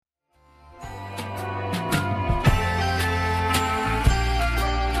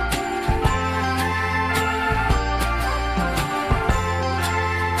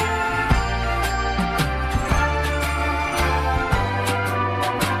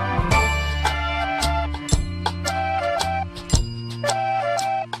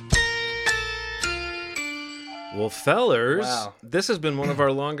fellers, Wow. this has been one of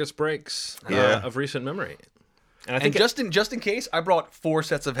our longest breaks of recent memory. And I think just in case, I brought 4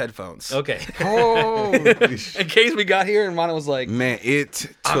 sets of headphones. okay. Holy In case we got here and Ronald was like, Man,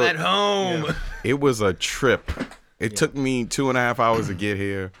 I'm at home. It was a trip. It took me 2.5 hours to get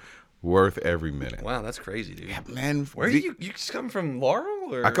here. Worth every minute. Wow, that's crazy, dude. Man, Where are you? You just come from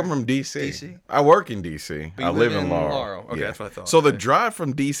Laurel? Or? I come from DC. DC? I work in DC. But I you live live in in Laurel. Laurel. Okay, that's what I thought. So the Okay. drive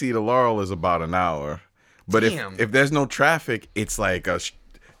from DC to Laurel is about an hour. But Damn. if there's no traffic, it's like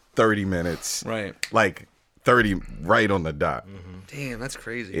 30 minutes. Right. Like 30 right on the dot. Damn, that's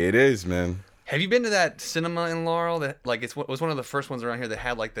crazy. It is, man. Have you been to that cinema in Laurel that like it was one of the first ones around here that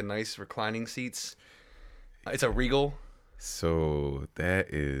had like the nice reclining seats? It's a Regal. So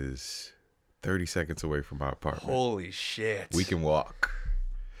that is 30 seconds away from my apartment. Holy shit. We can walk.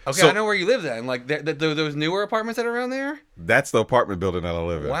 Okay, So- I know where you live then. Like those newer apartments that are around there? That's the apartment building that I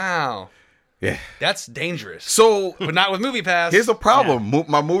live in. Wow. Yeah. That's dangerous. So But not with Movie Pass. here's a problem.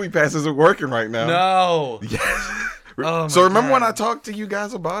 My movie pass isn't working right now. No. Oh, So my remember when God. I talked to you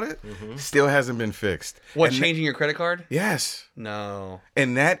guys about it? Still hasn't been fixed. What, And changing your credit card? yes. No.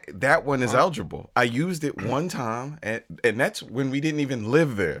 And that one is eligible. I used it one time, and that's when we didn't even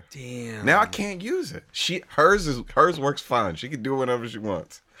live there. Damn. Now I can't use it. Hers works fine. She can do whatever she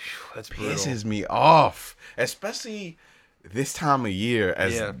wants. That's brutal. Pisses me off, especially this time of year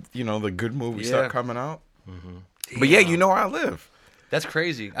as Yeah. the good movies Yeah. start coming out. But yeah, you know where I live. That's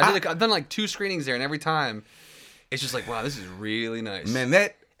crazy. I've done like 2 screenings there, and every time it's just like, wow, this is really nice. Man,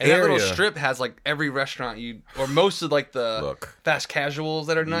 that and area, that little strip has like every restaurant or most of like the Look. fast casuals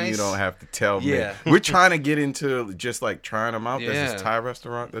that are nice. You don't have to tell me. Yeah. We're trying to get into just like trying them out. There's Yeah. this Thai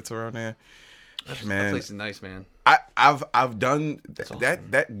restaurant that's around there. That Man, place is nice, man. I've done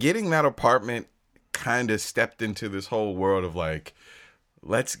that. Getting that apartment kind of stepped into this whole world of like,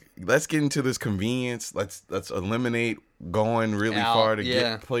 let's get into this convenience. Let's eliminate going really Out, far to yeah.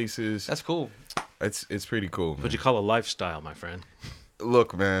 get places. That's cool. It's pretty cool. Man. What you call a lifestyle, my friend.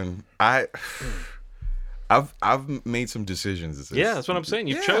 Look, man, I've made some decisions. Yeah, that's what I'm saying.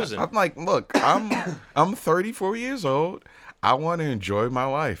 You've chosen. I'm like, look, I'm 34 years old. I want to enjoy my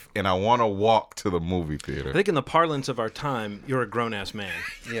life, and I want to walk to the movie theater. I think in the parlance of our time, you're a grown-ass man.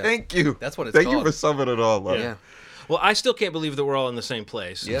 Yeah. Thank you. That's what it's Thank you called. for summing it all up. Yeah. Well, I still can't believe that we're all in the same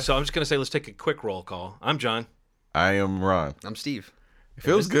place. Yeah. So I'm just going to say let's take a quick roll call. I'm John. I am Ron. I'm Steve. It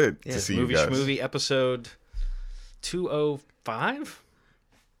feels good to see Movie you guys. Schmovie episode 205.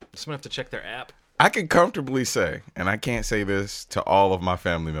 Someone have to check their app. I can comfortably say, and I can't say this to all of my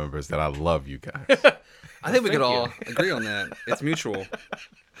family members, that I love you guys. I think we could Thank all agree on that. It's mutual.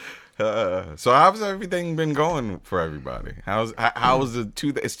 So how's everything been going for everybody? How was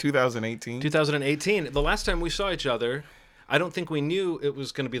it's 2018? 2018. The last time we saw each other, I don't think we knew it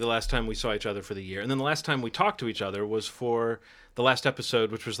was going to be the last time we saw each other for the year. And then the last time we talked to each other was for the last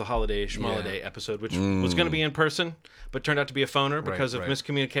episode, which was the Holiday Schmoliday episode, which was going to be in person, but turned out to be a phoner because of right.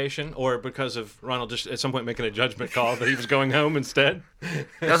 miscommunication or because of Ronald just at some point making a judgment call that he was going home instead.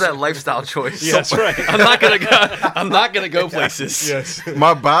 That was that lifestyle choice. Yes, right. I'm not gonna go places. Yes.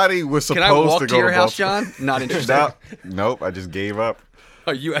 My body was Can supposed I walk to to go your to house, Buffalo. John? Not interested. Nope, I just gave up.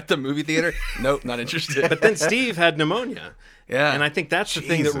 Are you at the movie theater? Nope, not interested. But then Steve had pneumonia. Yeah. And I think that's the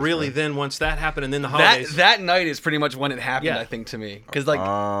thing that Jesus, really man. then, once that happened, and then the holidays. that night is pretty much when it happened. Yeah. I think to me, because like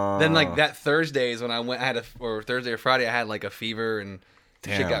then like that Thursday is when I went. I had or Thursday or Friday I had like a fever and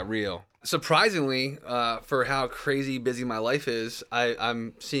shit Damn. got real. Surprisingly, for how crazy busy my life is,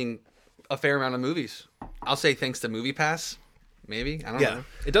 I'm seeing a fair amount of movies. I'll say thanks to Movie Pass, maybe. I don't know.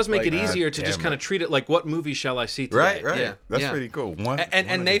 It does make Like, it easier to damn just kind it. of treat it like, what movie shall I see today? Right. Yeah, That's yeah. pretty cool.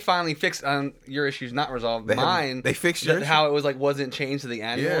 And they finally fixed your issues not resolved. Mine. they fixed your how it was like wasn't changed to the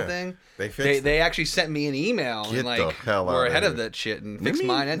annual Yeah, thing. they fixed They actually sent me an email Get and like the hell we're outta ahead of here. that shit and Let fixed me-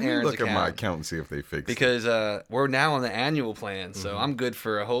 mine and let me Aaron's look account at my account and see if they fixed it. because we're now on the annual plan, so I'm good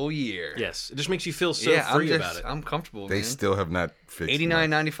for a whole year. Yes. It just makes you feel so yeah, free about it. I'm comfortable. They man. still have not fixed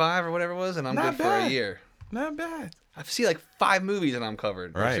 $89.95 or whatever it was, and I'm Not good for a bad. year. Not bad. I see like 5 movies and I'm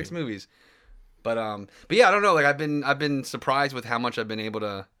covered. Or Right. 6 movies. But yeah, I don't know. Like I've been surprised with how much I've been able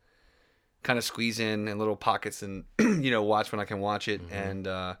to kind of squeeze in little pockets and watch when I can watch it,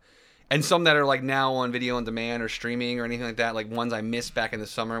 and some that are like now on video on demand or streaming or anything like that. Like ones I missed back in the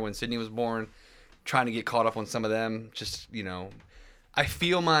summer when Sydney was born. Trying to get caught up on some of them. Just I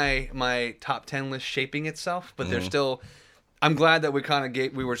feel my top 10 list shaping itself, but they're still. I'm glad that we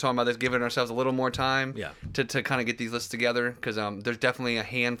were talking about this, giving ourselves a little more time to kind of get these lists together, because there's definitely a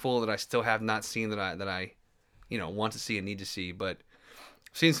handful that I still have not seen that I want to see and need to see, but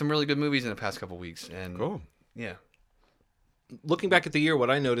I've seen some really good movies in the past couple weeks, and Cool. yeah. looking back at the year, what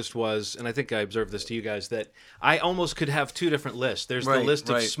I noticed was, and I think I observed this to you guys, that I almost could have two different lists. There's the list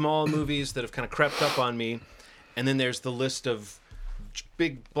of small movies that have kind of crept up on me, and then there's the list of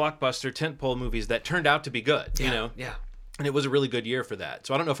big blockbuster tentpole movies that turned out to be good. You know? Yeah. And it was a really good year for that.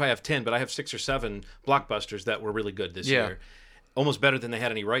 So I don't know if I have 10, but I have 6 or 7 blockbusters that were really good this year. Almost better than they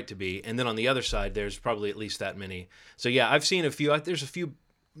had any right to be. And then on the other side, there's probably at least that many. So yeah, I've seen a few. There's a few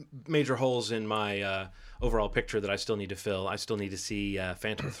major holes in my overall picture that I still need to fill. I still need to see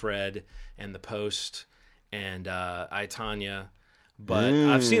Phantom Thread and The Post and I, Tonya. But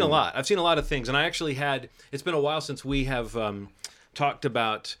I've seen a lot. I've seen a lot of things. And I actually it's been a while since we have talked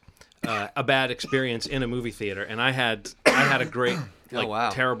about a bad experience in a movie theater. And I had a great,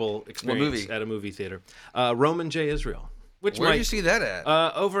 terrible experience at a movie theater. Roman J. Israel. Where did you see that at?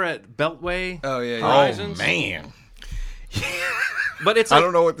 Over at Beltway. Oh, yeah. Horizons. Oh, man. But it's like, I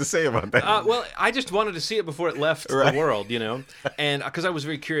don't know what to say about that. Well, I just wanted to see it before it left the world, you know, and because I was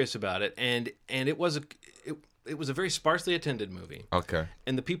very curious about it, and it was a very sparsely attended movie. Okay.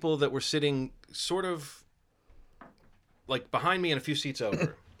 And the people that were sitting sort of like behind me and a few seats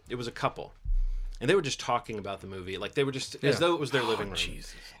over, it was a couple, and they were just talking about the movie, like they were just as though it was their living room.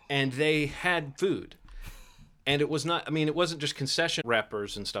 Jesus. And they had food. And it was not, I mean, it wasn't just concession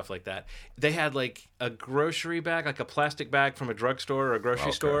wrappers and stuff like that. They had like a grocery bag, like a plastic bag from a drugstore or a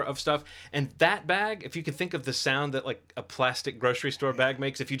grocery store of stuff. And that bag, if you could think of the sound that like a plastic grocery store bag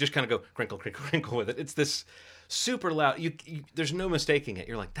makes, if you just kind of go crinkle, crinkle, crinkle with it, it's this super loud, there's no mistaking it.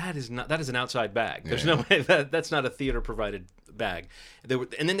 You're like, that is an outside bag. There's no way that's not a theater provided bag.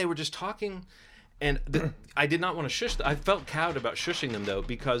 And then they were just talking, and I did not want to shush them. I felt cowed about shushing them though,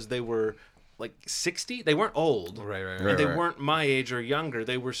 because they were like 60. They weren't old. Right. And they weren't my age or younger.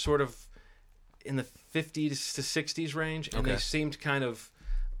 They were sort of in the 50s to 60s range. And they seemed kind of,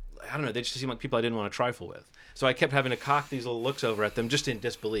 I don't know, they just seemed like people I didn't want to trifle with. So I kept having to cock these little looks over at them just in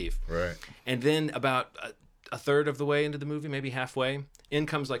disbelief. Right. And then about a third of the way into the movie, maybe halfway, in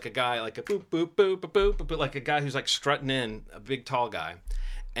comes like a guy, like a boop, boop, boop, boop, boop, boop, like a guy who's like strutting in, a big tall guy.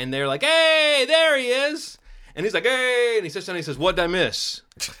 And they're like, hey, there he is. And he's like, hey, and he sits down and he says, what'd I miss?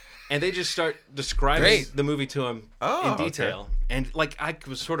 And they just start describing the movie to him in detail. Okay. And like I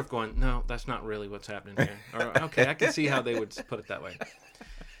was sort of going, no, that's not really what's happening here. Or, okay, I can see how they would put it that way.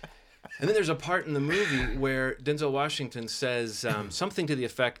 And then there's a part in the movie where Denzel Washington says something to the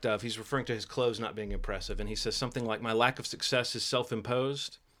effect of, he's referring to his clothes not being impressive. And he says something like, my lack of success is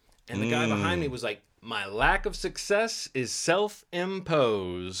self-imposed. And the guy behind me was like, my lack of success is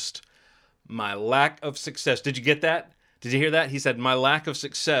self-imposed. My lack of success. Did you get that? Did you hear that? He said, my lack of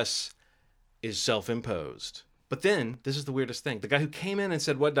success is self-imposed. But then, this is the weirdest thing. The guy who came in and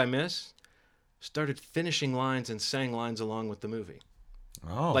said, what'd I miss? Started finishing lines and saying lines along with the movie.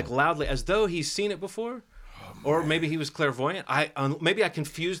 Oh. Like loudly, as though he's seen it before. Or maybe he was clairvoyant. Maybe I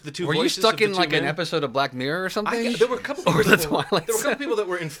confused the two voices. Were you stuck in like an episode of Black Mirror or something? There were a couple people that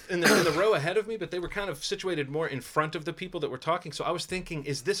were in the row ahead of me, but they were kind of situated more in front of the people that were talking. So I was thinking,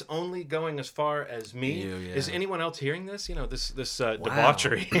 is this only going as far as me? Is anyone else hearing this? You know, this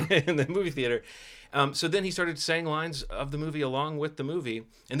debauchery in the movie theater. So then he started saying lines of the movie along with the movie.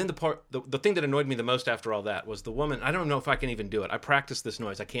 And then the thing that annoyed me the most after all that was the woman. I don't know if I can even do it. I practiced this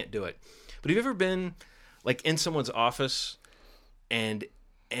noise. I can't do it. But have you ever been like in someone's office and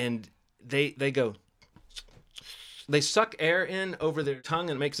they go, they suck air in over their tongue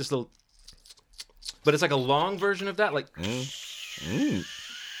and it makes this little, but it's like a long version of that, like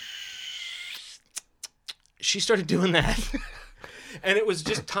she started doing that. And it was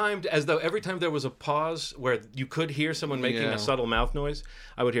just timed as though every time there was a pause where you could hear someone making a subtle mouth noise,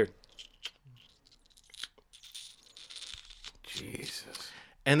 I would hear. Jesus.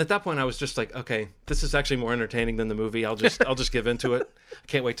 And at that point, I was just like, okay, this is actually more entertaining than the movie. I'll just give into it. I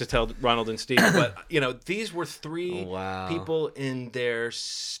can't wait to tell Ronald and Steve. But, you know, these were three people in their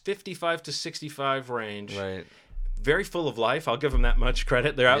 55 to 65 range. Right. Very full of life. I'll give them that much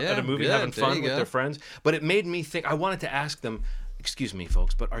credit. They're out at a movie having fun with their friends. But it made me think, I wanted to ask them, excuse me,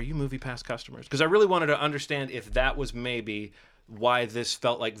 folks, but are you MoviePass customers? Because I really wanted to understand if that was maybe why this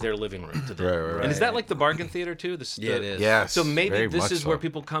felt like their living room to them. Right. And is that like the bargain theater too? It is. Yes. So maybe this is where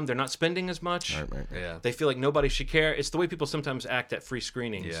people come. They're not spending as much. Right. Yeah. They feel like nobody should care. It's the way people sometimes act at free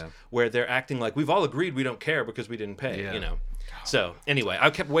screenings, where they're acting like we've all agreed we don't care because we didn't pay. You know. So anyway, I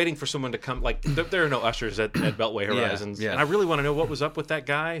kept waiting for someone to come. Like there are no ushers at Beltway Horizons, and I really want to know what was up with that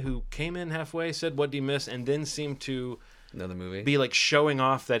guy who came in halfway, said what did he miss, and then seemed to. Another movie. Be like showing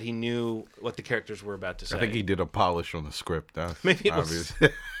off that he knew what the characters were about to say. I think he did a polish on the script. Maybe it was.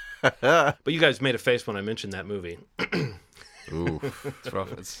 But you guys made a face when I mentioned that movie. Ooh, it's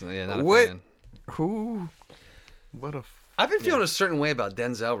rough. It's not a what? fan. Who? What a. I've been feeling a certain way about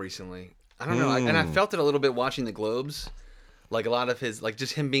Denzel recently. I don't know, and I felt it a little bit watching the Globes. Like a lot of his, like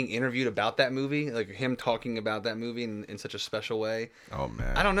just him being interviewed about that movie, like him talking about that movie in such a special way. Oh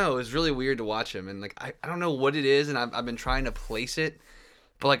man, I don't know. It was really weird to watch him, and like I don't know what it is, and I've been trying to place it,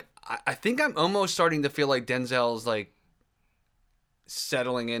 but like I think I'm almost starting to feel like Denzel's like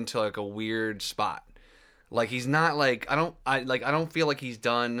settling into like a weird spot. Like he's not like I don't feel like he's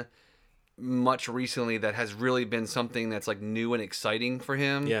done much recently that has really been something that's like new and exciting for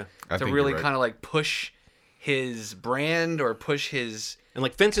him. Yeah, to really kind of like push his brand or push his and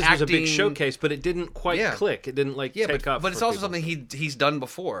like Fences was a big acting. showcase, but it didn't quite click. It didn't like take up. But it's for also people. something he's done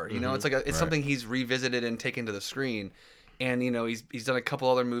before. You know, it's like it's something he's revisited and taken to the screen. And you know, he's done a couple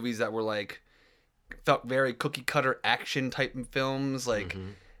other movies that were like felt very cookie cutter action type films. Like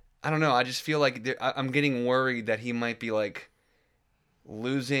I don't know. I just feel like I'm getting worried that he might be like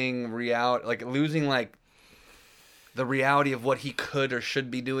losing like the reality of what he could or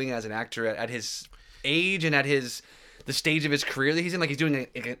should be doing as an actor at his age and at the stage of his career that he's in. Like he's doing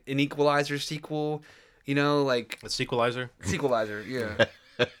an Equalizer sequel, you know, like a sequelizer. Yeah.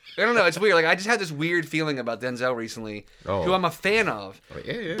 I don't know. It's weird. Like I just had this weird feeling about Denzel recently, who I'm a fan of.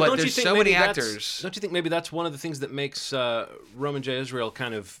 Yeah. But Don't you there's think so maybe many that's- actors. Don't you think maybe that's one of the things that makes Roman J. Israel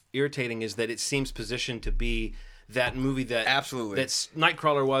kind of irritating is that it seems positioned to be that movie that Absolutely. that's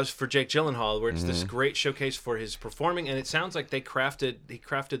Nightcrawler was for Jake Gyllenhaal, where it's this great showcase for his performing, and it sounds like he crafted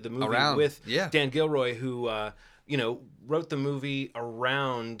the movie Around, with yeah. Dan Gilroy, who wrote the movie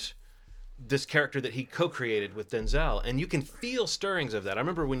around this character that he co-created with Denzel, and you can feel stirrings of that. I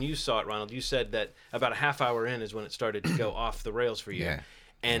remember when you saw it, Ronald, you said that about a half hour in is when it started to go off the rails for you,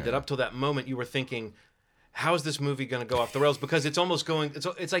 and that up till that moment you were thinking, how is this movie going to go off the rails? Because it's almost going.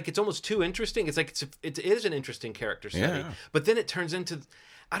 It's like it's almost too interesting. It's like it is an interesting character study, but then it turns into.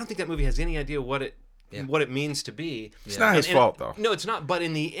 I don't think that movie has any idea what it means to be. It's not his fault though. No, it's not. But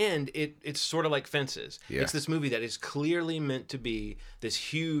in the end, it's sort of like Fences. Yeah. It's this movie that is clearly meant to be this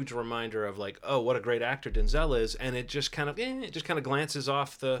huge reminder of like, oh, what a great actor Denzel is, and it just kind of glances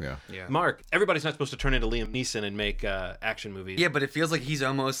off the mark. Everybody's not supposed to turn into Liam Neeson and make action movies. Yeah, but it feels like he's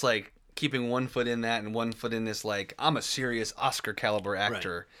almost like keeping one foot in that and one foot in this, like, I'm a serious Oscar caliber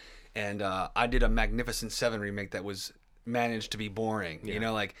actor. Right. And I did a Magnificent Seven remake that was managed to be boring. Yeah. You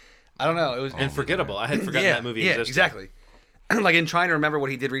know, like, I don't know. It was and forgettable. I had forgotten that movie existed. Exactly. Like, in trying to remember what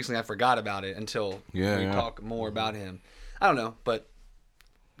he did recently, I forgot about it until we talk more about him. I don't know, but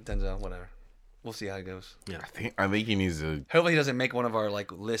Denzel, whatever. We'll see how it goes. Yeah. I think he needs to. Hopefully he doesn't make one of our, like,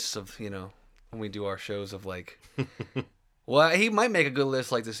 lists of, you know, when we do our shows of, like... Well, he might make a good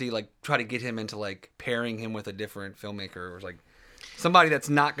list, like, to see, like, try to get him into, like, pairing him with a different filmmaker or, like, somebody that's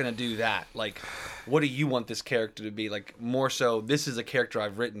not going to do that. Like, what do you want this character to be? Like, more so, this is a character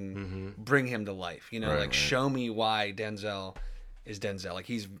I've written, bring him to life. You know, show me why Denzel is Denzel. Like,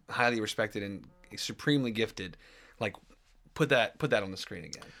 he's highly respected and supremely gifted. Like, put that on the screen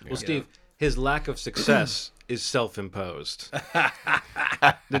again. Well, Steve, his lack of success is self-imposed.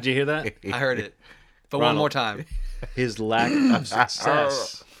 Did you hear that? I heard it. But Ronald, one more time. His lack of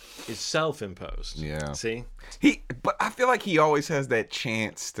success is self-imposed. Yeah. See? But I feel like he always has that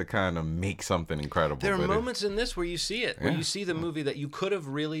chance to kind of make something incredible. There are moments in this where you see it, where you see the movie that you could have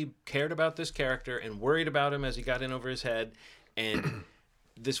really cared about this character and worried about him as he got in over his head. And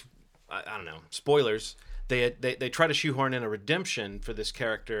this, I don't know, spoilers, they try to shoehorn in a redemption for this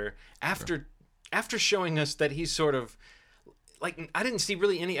character after showing us that he's sort of, like, I didn't see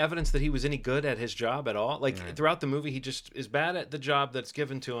really any evidence that he was any good at his job at all. Like, throughout the movie, he just is bad at the job that's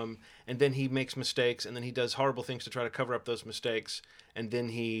given to him, and then he makes mistakes, and then he does horrible things to try to cover up those mistakes, and then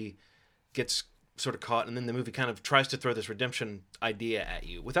he gets sort of caught, and then the movie kind of tries to throw this redemption idea at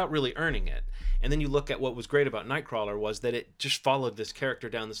you without really earning it. And then you look at what was great about Nightcrawler was that it just followed this character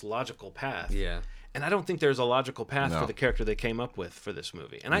down this logical path. Yeah. And I don't think there's a logical path for the character they came up with for this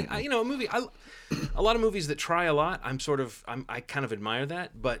movie. And I a lot of movies that try a lot, I kind of admire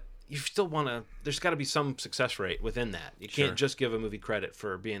that, but you still want to, there's got to be some success rate within that. You can't just give a movie credit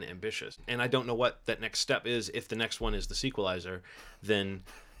for being ambitious. And I don't know what that next step is. If the next one is the sequelizer, then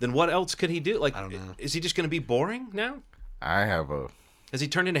what else could he do? Like, I don't know. Is he just going to be boring now? Has he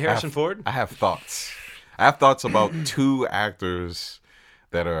turned into Harrison Ford? I have thoughts. I have thoughts about two actors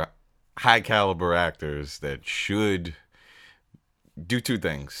that are high caliber actors that should do two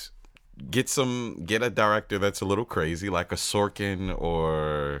things. Get a director that's a little crazy, like a Sorkin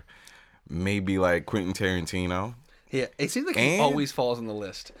or maybe like Quentin Tarantino. Yeah, it seems like he always falls on the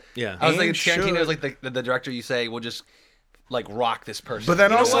list. Yeah. I was thinking Tarantino is like the director you say will just like rock this person. But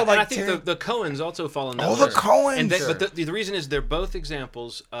then You know also what? like And I think the Coens also fall in that. Oh, the list. Coens! And Sure. but the reason is they're both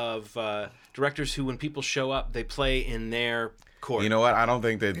examples of directors who, when people show up, they play in their court. You know what? I don't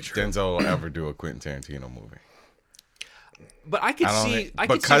think that Denzel will ever do a Quentin Tarantino movie. But I could see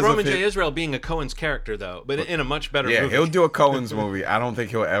because of Roman his- J. Israel being a Coen's character though, but in a much better Yeah, movie. he'll do a Coen's movie. I don't think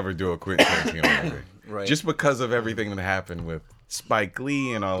he'll ever do a Quentin Tarantino movie. Right. Just because of everything that happened with Spike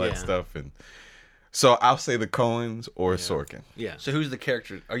Lee and all that Yeah. stuff. And so I'll say the Coens or Sorkin. Yeah. So who's the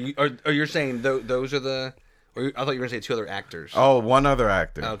character? Are you saying those are the? Or I thought you were gonna say two other actors. Oh, one other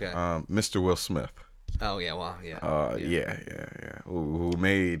actor. Okay. Mr. Will Smith. Oh yeah, well yeah. Yeah. Who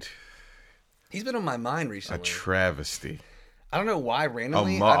made He's been on my mind a recently. travesty. I don't know why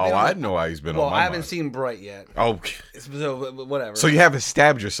randomly. I know why he's been Well, on my I haven't mind. seen Bright yet. Oh, So whatever. so you haven't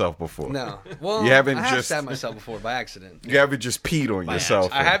stabbed yourself before? No. Well, You haven't I have just- stabbed myself before by accident. You haven't just peed on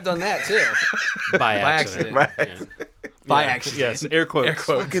yourself? I have done that too. by accident. accident. Right. By Yeah. accident. Yes, air quotes. Air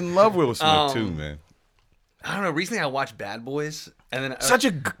quotes. Fucking love Will Smith too, man. I don't know. Recently, I watched Bad Boys, and then Such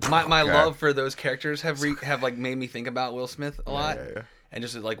a my God. love for those characters have like made me think about Will Smith a lot, yeah. and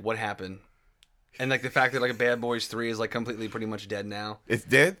just like what happened, and like the fact that like Bad Boys 3 is like completely pretty much dead now. It's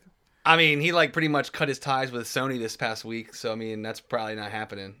dead. I mean, he like pretty much cut his ties with Sony this past week, so I mean that's probably not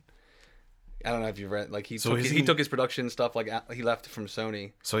happening. I don't know if you read like he took his production stuff like he left from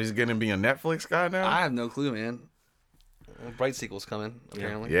Sony. So he's gonna be a Netflix guy now. I have no clue, man. Bright sequel's coming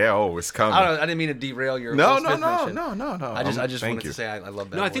apparently. Yeah. Oh, it's coming. I don't know. I didn't mean to derail your No, Will no, Smith no, mention. no. I just Thank wanted you. to say I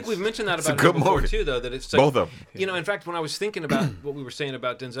love Bad No, I Boys. think we've mentioned that a about good him before movie. too, though. That it's Both of them. You know, in fact, when I was thinking about what we were saying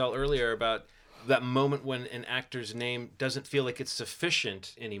about Denzel earlier, about that moment when an actor's name doesn't feel like it's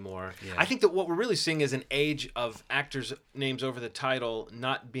sufficient anymore. Yeah. I think that what we're really seeing is an age of actors' names over the title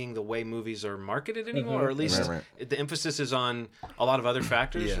not being the way movies are marketed anymore, or at least Right. the emphasis is on a lot of other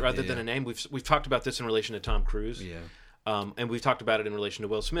factors Yeah, rather yeah, than yeah. a name. We've talked about this in relation to Tom Cruise. Yeah. And we've talked about it in relation to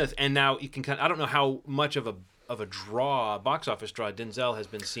Will Smith, and now you can I don't know how much of a box office draw Denzel has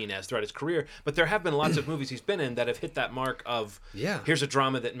been seen as throughout his career, but there have been lots of movies he's been in that have hit that mark of here's a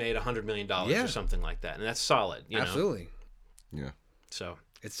drama that made $100 million or something like that, and that's solid. You know? Absolutely. Yeah. So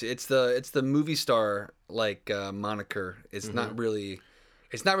It's the movie star like moniker. It's not really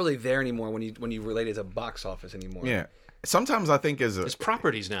there anymore when you relate it to box office anymore. Yeah. Sometimes I think it's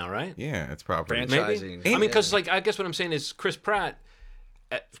properties now, right? it's proper. Franchise. Maybe. Franchising. I mean, because Yeah. like I guess what I'm saying is Chris Pratt,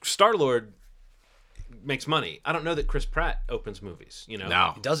 Star-Lord makes money. I don't know that Chris Pratt opens movies. You know.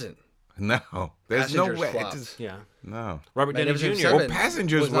 No. He doesn't. No. There's no Passengers way. It flopped. just- Yeah. no. Robert Downey Magnificent Jr. Seven. Well,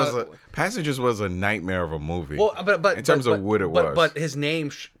 Passengers was was not- Passengers was a nightmare of a movie. Well, but in terms of what it was. but his name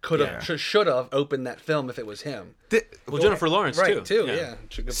should Yeah. have opened that film if it was him. Well, Jennifer Lawrence Right, too. Yeah.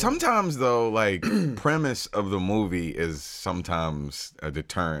 Sometimes though, like premise of the movie is sometimes a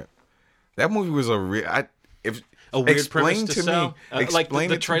deterrent. That movie was a A weird explain premise to to sell. me. Like Explain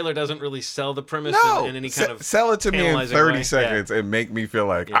the it to- trailer doesn't really sell the premise No, in any kind of sell it to me in tantalizing 30 way. seconds and make me feel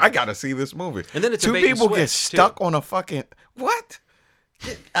like I gotta see this movie. And then it's a two bait and people get switch, too. stuck on a fucking what?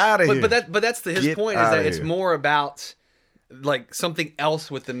 Get out of here! But that's his Get point is outta that it's here. more about like something else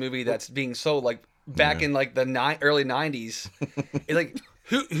with the movie that's being sold. Like back in like the early '90s, it's like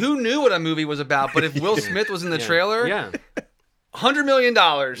who knew what a movie was about? But if Will Smith was in the trailer, Yeah. $100 million,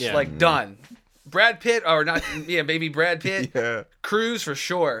 Yeah. like done. Brad Pitt or not? Yeah, baby Brad Pitt. Yeah. Cruise for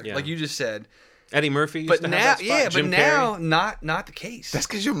sure, Yeah. like you just said. Eddie Murphy. Used But to have now, that spot. yeah, Jim but Carrey. now not the case. That's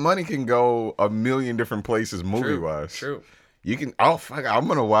because your money can go a million different places movie wise. True. You can. Oh fuck! I'm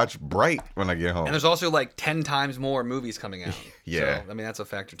gonna watch Bright when I get home. And there's also like 10 times more movies coming out. Yeah. So, I mean that's a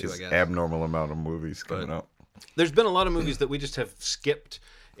factor too, I It's guess. abnormal amount of movies coming out. There's been a lot of movies that we just have skipped,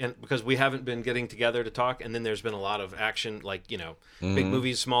 and because we haven't been getting together to talk. And then there's been a lot of action, like big Mm-hmm.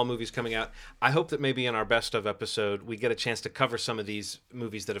 movies, small movies coming out. I hope that maybe in our best of episode we get a chance to cover some of these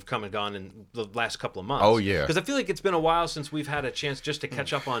movies that have come and gone in the last couple of months. Oh, yeah. because I feel like it's been a while since we've had a chance just to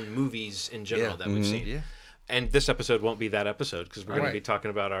catch up on movies in general Yeah. that we've seen. Yeah. And this episode won't be that episode because we're going Right. to be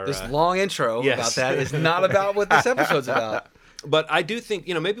talking about our. This long intro yes. about that is not about what this episode's about. But I do think,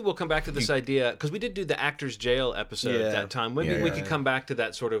 maybe we'll come back to this idea because we did do the Actors Jail episode Yeah. at that time. Maybe Yeah, we yeah, could yeah. come back to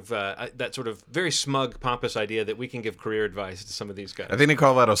that sort of very smug, pompous idea that we can give career advice to some of these guys. I think they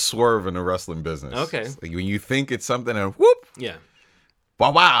call that a swerve in the wrestling business. Okay. It's like when you think it's something and whoop, Yeah.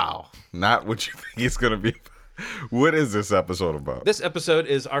 wow, not what you think it's gonna be. What is this episode about? This episode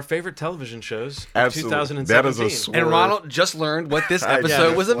is our favorite television shows of Absolutely. 2017. That is a swerve. And Ronald just learned what this I-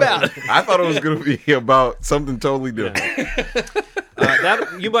 episode yeah. was about. I thought it was gonna be about something totally different.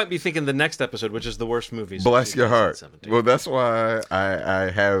 You might be thinking the next episode, which is the worst movies. of Bless your heart. 2017. Well, that's why I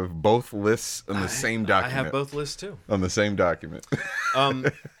have both lists on the same I document. have both lists too. on the same document.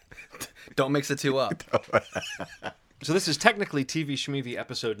 Don't mix the two up. So this is technically TV Shmeevy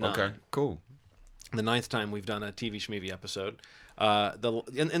episode 9. Okay, cool. The 9th time we've done a TV Shmeevy episode.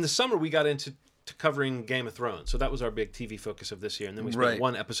 In the summer we got into covering Game of Thrones, so that was our big TV focus of this year, and then we spent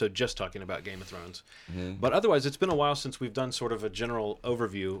one episode just talking about Game of Thrones. But otherwise, it's been a while since we've done sort of a general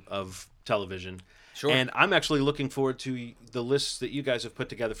overview of television. Sure. And I'm actually looking forward to the lists that you guys have put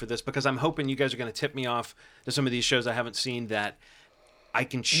together for this, because I'm hoping you guys are going to tip me off to some of these shows I haven't seen that I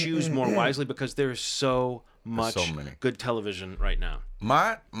can choose more wisely, because there's so much good television right now.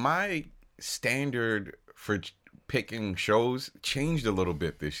 My standard for picking shows changed a little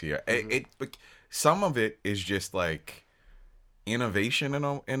bit this year. Some of it is just like innovation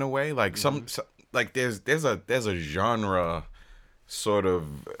in a way. Like like there's a genre sort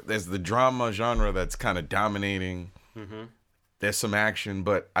of, there's the drama genre that's kind of dominating. There's some action,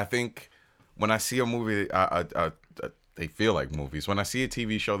 but I think when I see a movie, they feel like movies. When I see a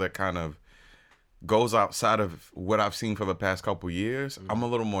TV show that kind of goes outside of what I've seen for the past couple years, I'm a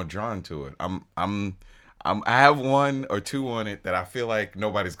little more drawn to it. I have one or two on it that I feel like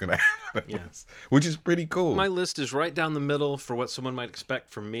nobody's gonna have, which is pretty cool. My list is right down the middle for what someone might expect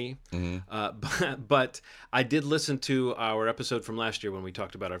from me. But I did listen to our episode from last year when we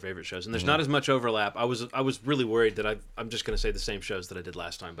talked about our favorite shows, and there's not as much overlap. I was really worried that I'm just going to say the same shows that I did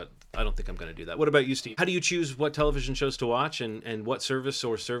last time, but I don't think I'm going to do that. What about you, Steve? How do you choose what television shows to watch, and what service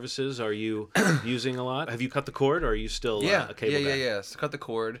or services are you using a lot? Have you cut the cord, or are you still a cable guy? Yeah. So cut the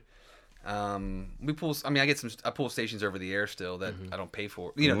cord. We pull. I mean, I pull stations over the air still that I don't pay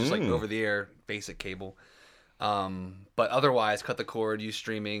for. Just like over the air basic cable. But otherwise, cut the cord. Use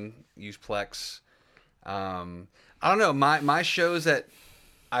streaming. Use Plex. I don't know. My shows that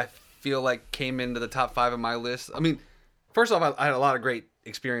I feel like came into the top 5 of my list. I mean, first off, I had a lot of great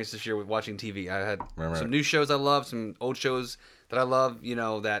experience this year with watching TV. I had some new shows I love, some old shows that I love.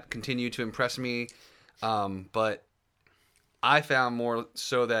 That continue to impress me. But I found more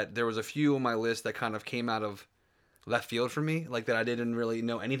so that there was a few on my list that kind of came out of left field for me, like that I didn't really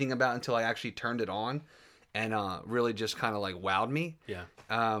know anything about until I actually turned it on, and really just kind of like wowed me. Yeah.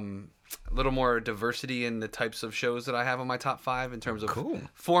 A little more diversity in the types of shows that I have on my top 5 in terms of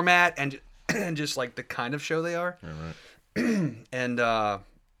format and just like the kind of show they are. And it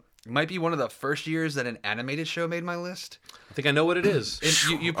might be one of the first years that an animated show made my list. I think I know what it is.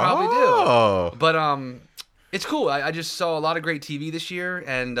 You probably do. But it's cool. I just saw a lot of great TV this year,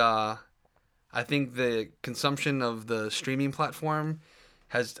 and I think the consumption of the streaming platform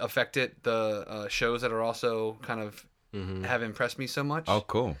has affected the shows that are also kind of have impressed me so much. Oh,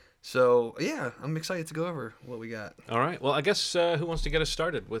 cool. So, yeah, I'm excited to go over what we got. All right. Well, I guess who wants to get us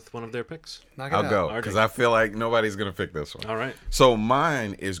started with one of their picks? I'll go, because I feel like nobody's going to pick this one. All right. So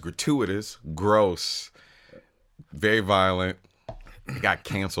mine is gratuitous, gross, very violent. It got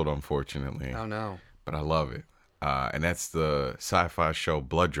canceled, unfortunately. Oh, no. But I love it. And that's the sci-fi show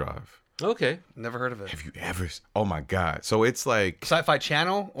Blood Drive. Okay. Never heard of it. Have you ever? Oh my God! So it's like Sci-Fi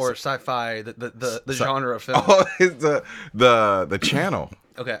Channel or Sci-Fi the genre of film. Oh, it's the channel.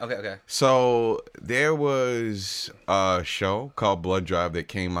 Okay. So there was a show called Blood Drive that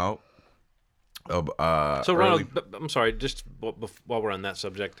came out. So Ronald, I'm sorry, just while we're on that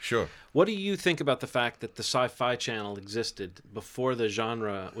subject. Sure. What do you think about the fact that the Sci-Fi Channel existed before the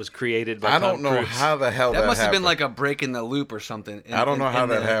genre was created by Tom don't know Cruise? how the hell that must happened. have been like a break in the loop or something. I don't know how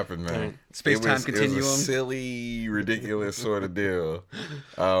that happened, man. Space-time continuum. It was a silly, ridiculous sort of deal.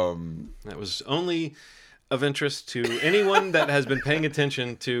 That was only of interest to anyone that has been paying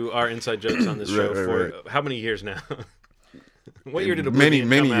attention to our inside jokes on this show for how many years now? What year did Oblivion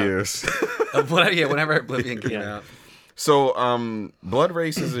many come out? years. Whenever Oblivion came out. So, Blood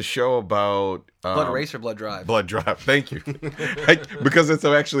Race is a show about Blood Race or Blood Drive. Blood Drive. Thank you, because it's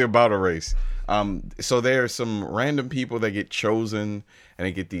actually about a race. So there are some random people that get chosen, and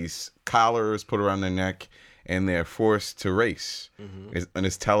they get these collars put around their neck, and they're forced to race. And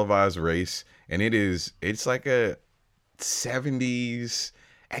it's televised race, and it's like a 70s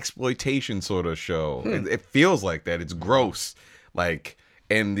exploitation sort of show. It feels like that. It's gross.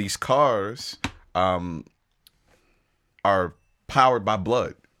 And these cars are powered by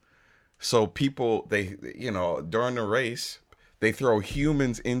blood. So people, during the race, they throw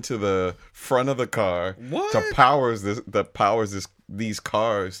humans into the front of the car to powers these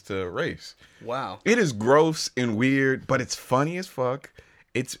cars to race. Wow. It is gross and weird, but it's funny as fuck.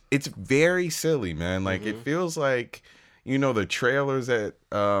 It's very silly, man. It feels like, the trailers that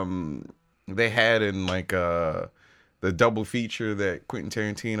they had in the double feature that Quentin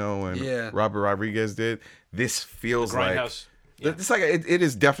Tarantino and Robert Rodriguez did. This feels like it's like it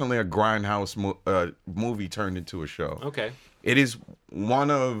is definitely a grindhouse movie turned into a show. Okay. It is one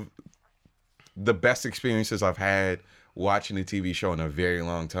of the best experiences I've had watching a TV show in a very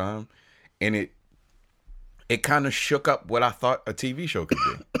long time, and it kind of shook up what I thought a TV show could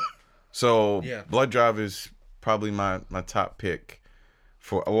be. So Blood Drive is probably my top pick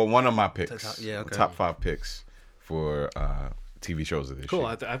for one of my picks. Top 5 picks for TV shows of this cool.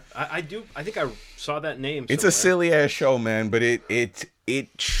 year. I think I saw that name. It's a silly ass show, man, but it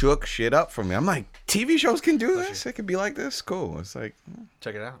shook shit up for me. I'm like, TV shows can do this. It can be like this. Cool. It's like,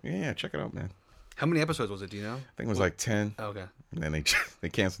 check it out. Yeah, check it out, man. How many episodes was it? Do you know? I think it was like 10. Oh, okay. And then they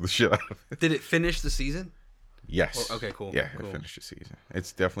canceled the shit out of it. Did it finish the season? Yes. Oh, okay, cool. Yeah, cool. It finished the season.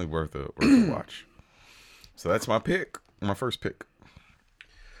 It's definitely worth a watch. So that's my pick. My first pick.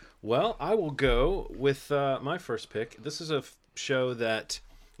 Well, I will go with my first pick. This is a show that,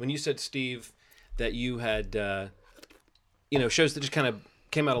 when you said, Steve, that you had, shows that just kind of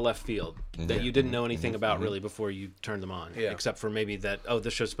came out of left field, that you didn't know anything about really before you turned them on, except for maybe that,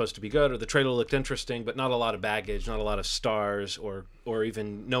 this show's supposed to be good, or the trailer looked interesting, but not a lot of baggage, not a lot of stars, or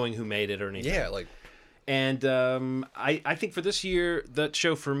even knowing who made it or anything. Yeah, like... And I think for this year, that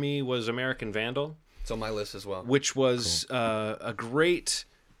show for me was American Vandal. It's on my list as well. Which was a great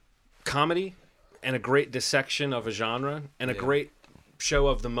comedy and a great dissection of a genre and a great show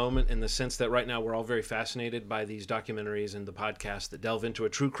of the moment, in the sense that right now we're all very fascinated by these documentaries and the podcasts that delve into a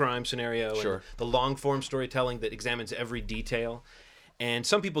true crime scenario and the long form storytelling that examines every detail. And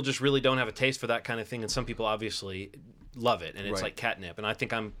some people just really don't have a taste for that kind of thing, and some people obviously love it, and it's like catnip. And I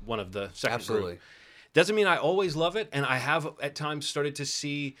think I'm one of the second group. Doesn't mean I always love it, and I have at times started to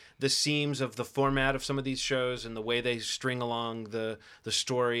see the seams of the format of some of these shows and the way they string along the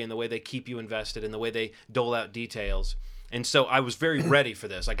story and the way they keep you invested and the way they dole out details. And so I was very ready for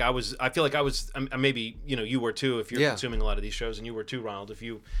this. I feel like I was, maybe, you were too, if you're consuming a lot of these shows, and you were too, Ronald. Have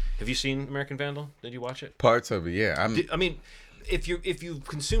you seen American Vandal? Did you watch it? Parts of it, yeah. If you've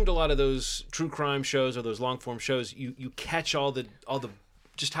consumed a lot of those true crime shows or those long form shows, you catch all the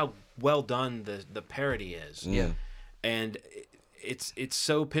just how well done the parody is. Yeah. And it's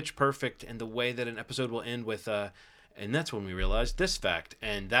so pitch perfect, and the way that an episode will end with and that's when we realized this fact,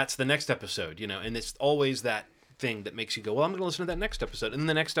 and that's the next episode, and it's always that thing that makes you go, well, I'm going to listen to that next episode. And then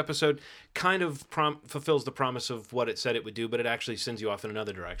the next episode kind of fulfills the promise of what it said it would do, but it actually sends you off in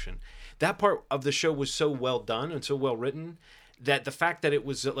another direction. That part of the show was so well done and so well written that the fact that it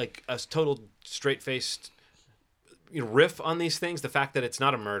was like a total straight-faced riff on these things, the fact that it's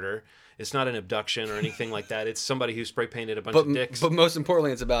not a murder, it's not an abduction or anything like that, it's somebody who spray painted a bunch of dicks. But most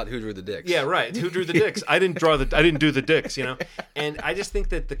importantly, it's about who drew the dicks. Yeah, right. Who drew the dicks? I didn't do the dicks, And I just think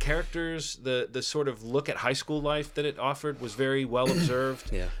that the characters, the sort of look at high school life that it offered was very well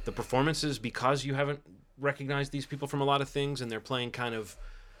observed. Yeah. The performances, because you haven't recognized these people from a lot of things, and they're playing kind of,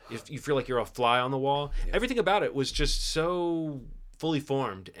 if you feel like you're a fly on the wall, everything about it was just so fully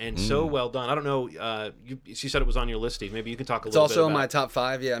formed and so well done. I don't know. You said it was on your list, Steve. Maybe you can talk a little bit. It's also in my top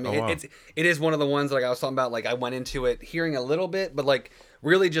 5. Yeah, I mean, it is one of the ones like I was talking about. Like I went into it hearing a little bit, but like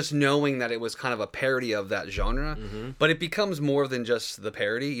really just knowing that it was kind of a parody of that genre. But it becomes more than just the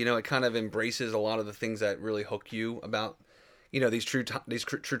parody. It kind of embraces a lot of the things that really hook you about, these true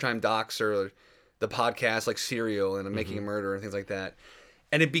time docs or the podcasts like Serial and Making a Murder and things like that.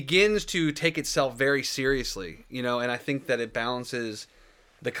 And it begins to take itself very seriously, and I think that it balances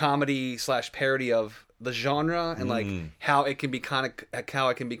the comedy / parody of the genre and like how it can be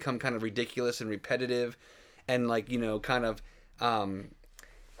become kind of ridiculous and repetitive, and like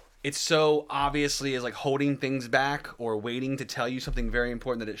it's so obviously is like holding things back or waiting to tell you something very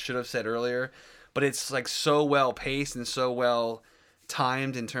important that it should have said earlier, but it's like so well paced and so well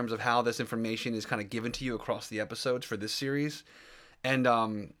timed in terms of how this information is kind of given to you across the episodes for this series. And,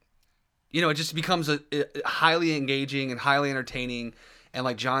 it just becomes a highly engaging and highly entertaining. And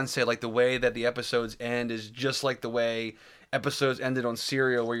like John said, like the way that the episodes end is just like the way episodes ended on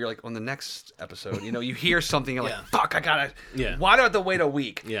Serial, where you're like, on the next episode, you hear something, you're like, fuck, I gotta, why do I have to wait a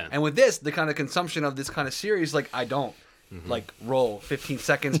week? Yeah. And with this, the kind of consumption of this kind of series, like I don't. Like roll 15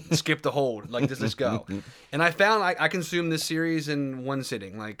 seconds, skip the hold, like just go. And I found I consumed this series in one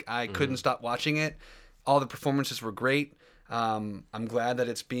sitting. Like I couldn't stop watching it. All the performances were great. I'm glad that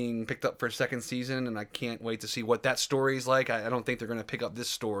it's being picked up for a second season, and I can't wait to see what that story is like. I don't think they're going to pick up this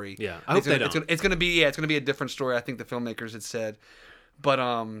story. Yeah, I hope they don't. It's going to be a different story. I think the filmmakers had said, but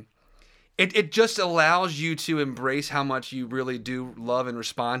it just allows you to embrace how much you really do love and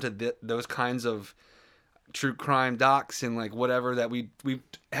respond to those kinds of true crime docs and like whatever that we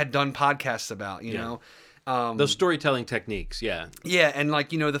had done podcasts about. You know. Those storytelling techniques, yeah, and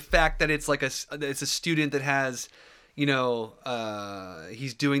like the fact that it's like it's a student that has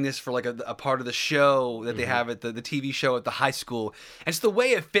he's doing this for like a part of the show that they have at the TV show at the high school. And it's the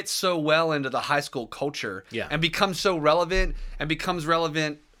way it fits so well into the high school culture and becomes so relevant and becomes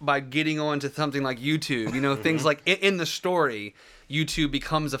relevant by getting onto something like YouTube. Things like in the story, YouTube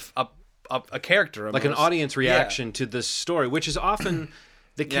becomes a character. Almost. Like an audience reaction to this story, which is often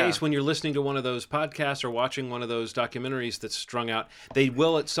the case when you're listening to one of those podcasts or watching one of those documentaries that's strung out. They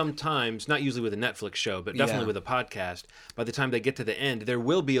will at some times, not usually with a Netflix show, but definitely with a podcast, by the time they get to the end, there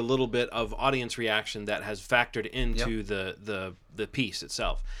will be a little bit of audience reaction that has factored into the piece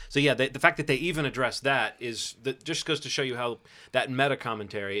itself. So the fact that they even address that just goes to show you how that meta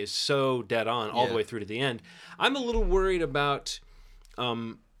commentary is so dead on all the way through to the end. I'm a little worried about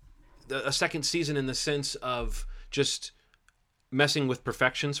a second season in the sense of just messing with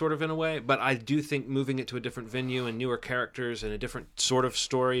perfection sort of in a way, but I do think moving it to a different venue and newer characters and a different sort of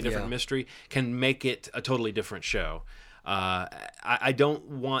story, different mystery can make it a totally different show. I don't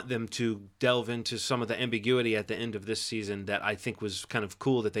want them to delve into some of the ambiguity at the end of this season that I think was kind of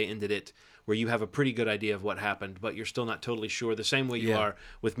cool that they ended it where you have a pretty good idea of what happened, but you're still not totally sure, the same way you are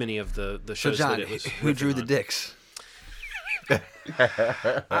with many of the shows so John, that it was who drew the dicks?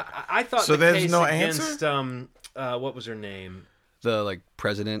 I thought so. The there's case no against, answer. What was her name? The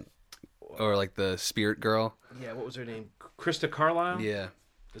president, or like the spirit girl. Yeah, what was her name? Krista Carlisle. Yeah,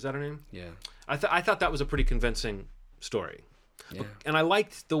 is that her name? Yeah. I thought that was a pretty convincing story. Yeah. And I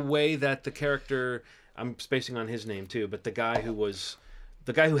liked the way that the character, I'm spacing on his name too, but the guy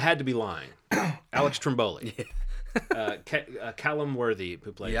who had to be lying, Alex Trimboli. Callum Worthy,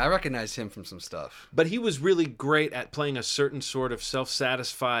 who played. Yeah, I recognized him from some stuff. But he was really great at playing a certain sort of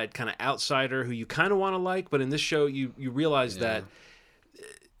self-satisfied kind of outsider who you kind of want to like. But in this show, you realize that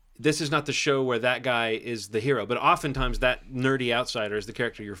this is not the show where that guy is the hero. But oftentimes that nerdy outsider is the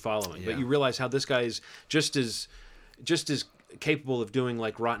character you're following. Yeah. But you realize how this guy is just as capable of doing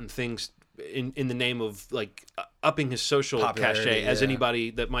like rotten things in the name of like upping his social cachet as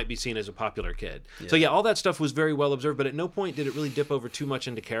anybody that might be seen as a popular kid. Yeah. So all that stuff was very well observed, but at no point did it really dip over too much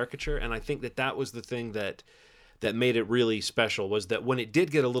into caricature. And I think that was the thing that made it really special, was that when it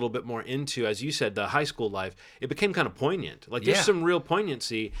did get a little bit more into, as you said, the high school life, it became kind of poignant. Like there's some real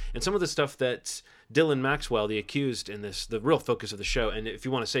poignancy and some of the stuff that Dylan Maxwell, the accused in this, the real focus of the show. And if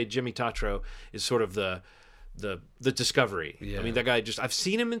you want to say Jimmy Tatro is sort of the discovery. Yeah. I mean, that guy I've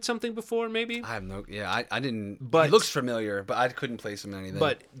seen him in something before, maybe. I have I didn't. But he looks familiar, but I couldn't place him in anything.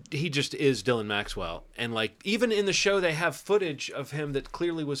 But he just is Dylan Maxwell, and like even in the show, they have footage of him that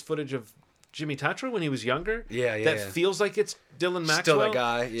clearly was footage of Jimmy Tatro when he was younger. That feels like it's Dylan Maxwell. Still that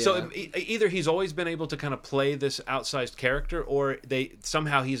guy. Yeah. So either he's always been able to kind of play this outsized character, or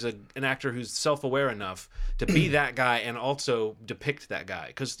somehow he's an actor who's self-aware enough to be that guy and also depict that guy.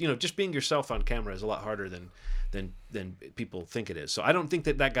 Because just being yourself on camera is a lot harder than people think it is. So I don't think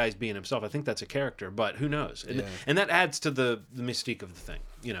that guy's being himself. I think that's a character, but who knows? And that adds to the mystique of the thing.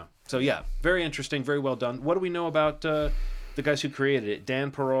 So very interesting, very well done. What do we know about the guys who created it?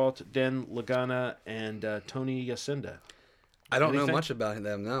 Dan Perrault, Dan Lagana, and Tony Yacinda. I don't know much about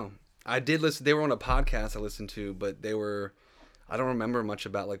them, no. I did listen. They were on a podcast I listened to, but I don't remember much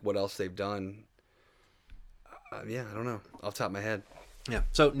about like what else they've done. I don't know off the top of my head. Yeah.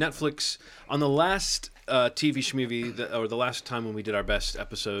 So Netflix, on the last TV Schmovie, or the last time when we did our best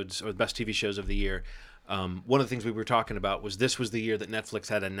episodes or the best TV shows of the year, one of the things we were talking about was this was the year that Netflix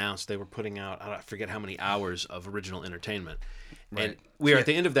had announced they were putting out, I forget how many hours of original entertainment. Right. And we are at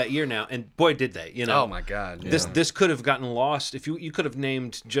the end of that year now, and boy, did they! Oh my God! Yeah. This could have gotten lost if you could have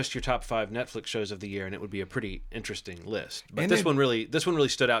named just your top 5 Netflix shows of the year, and it would be a pretty interesting list. But this one really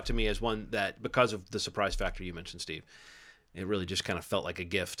stood out to me as one that, because of the surprise factor you mentioned, Steve, it really just kind of felt like a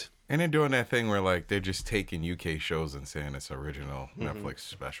gift. And they're doing that thing where like they're just taking UK shows and saying it's original Netflix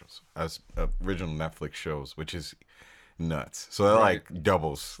specials, as original Netflix shows, which is nuts. So that like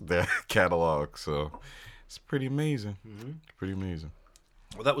doubles their catalog. So it's pretty amazing. Pretty amazing.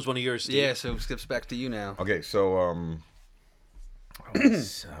 Well, that was one of yours, Steve. Yeah, so it skips back to you now. Okay, so I'm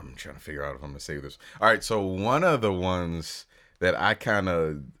trying to figure out if I'm gonna say this. All right, so one of the ones that I kind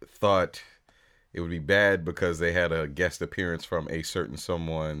of thought it would be bad because they had a guest appearance from a certain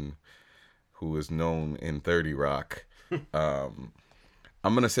someone who is known in 30 Rock. I'm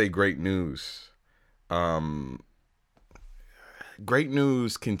going to say Great News. Great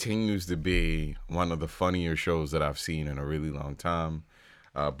News continues to be one of the funnier shows that I've seen in a really long time.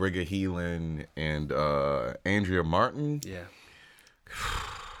 Briga Heelan and Andrea Martin. Yeah.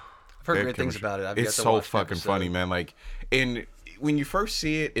 I've heard great things about it. It's so fucking funny, man. Like, when you first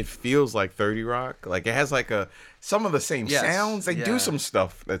see it, it feels like 30 Rock. Like it has like some of the same sounds. They do some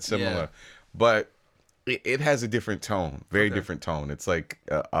stuff that's similar. But it has a different tone, very different tone. It's like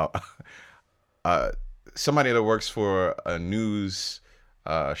somebody that works for a news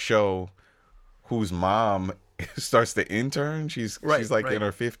show whose mom starts the intern. She's like in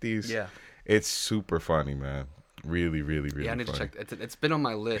her 50s. Yeah. It's super funny, man. Really, really, really Yeah, I need funny. to check. It's been on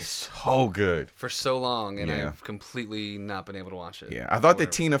my list So good. for so long, and Yeah. I've completely not been able to watch it. Yeah, I thought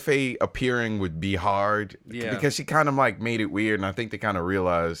that Tina Fey appearing would be hard because she kind of like made it weird, and I think they kind of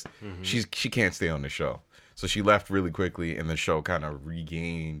realized she can't stay on the show, so she left really quickly, and the show kind of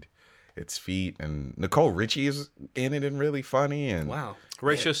regained its feet. And Nicole Richie is in it and really funny, and Wow.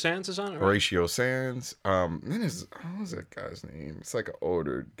 Horatio Sands is on it, right? Horatio Sands. Then what was that guy's name? It's like an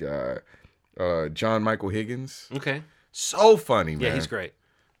older guy, John Michael Higgins. Okay. So funny, man. Yeah, he's great.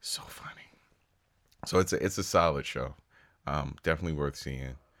 So funny. So it's a solid show. Definitely worth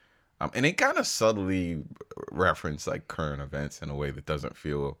seeing. And they kind of subtly reference like current events in a way that doesn't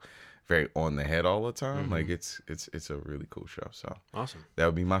feel very on the head all the time. Like it's a really cool show. So Awesome. that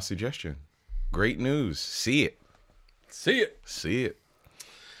would be my suggestion. Great news. See it. See it. See it.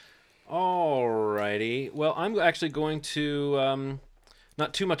 Alrighty. Well, I'm actually going to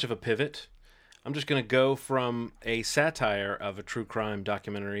not too much of a pivot. I'm just going to go from a satire of a true crime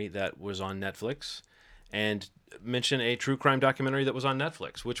documentary that was on Netflix and mention a true crime documentary that was on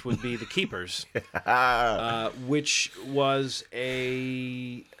Netflix, which would be The Keepers, which was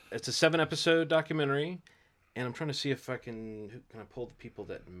it's a 7-episode documentary. And I'm trying to see if can I pull the people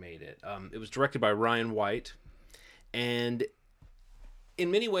that made it. It was directed by Ryan White, and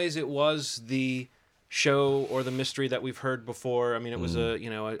in many ways it was the show or the mystery that we've heard before. I mean, it was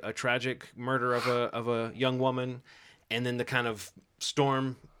a tragic murder of a young woman, and then the kind of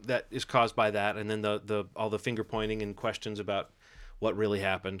storm that is caused by that, and then the all the finger pointing and questions about what really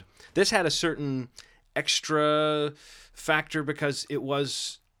happened. This had a certain extra factor because it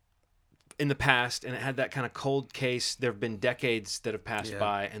was in the past, and it had that kind of cold case. There have been decades that have passed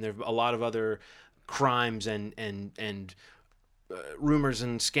by, and there are a lot of other crimes and rumors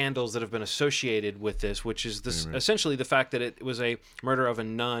and scandals that have been associated with this, which is this essentially the fact that it was a murder of a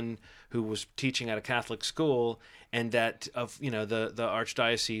nun who was teaching at a Catholic school, and that of the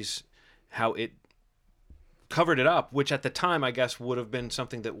archdiocese, how it covered it up, which at the time I guess would have been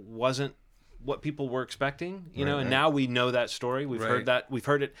something that wasn't what people were expecting, and now we know that story. We've heard that. We've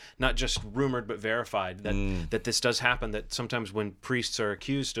heard it not just rumored but verified that this does happen, that sometimes when priests are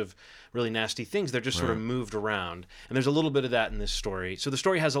accused of really nasty things, they're just sort of moved around. And there's a little bit of that in this story. So the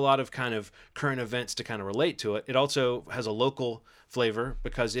story has a lot of kind of current events to kind of relate to it. It also has a local flavor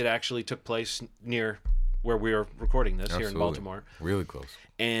because it actually took place near where we are recording this. Absolutely. Here in Baltimore. Really close.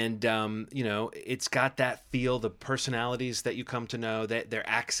 And, it's got that feel, the personalities that you come to know, their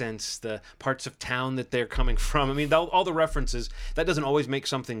accents, the parts of town that they're coming from. I mean, all the references, that doesn't always make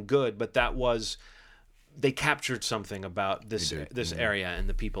something good, but they captured something about this area and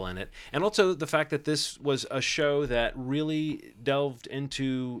the people in it. And also the fact that this was a show that really delved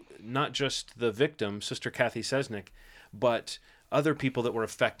into not just the victim, Sister Kathy Sesnick, but other people that were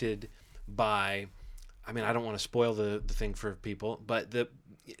affected by... I mean, I don't want to spoil the thing for people, but the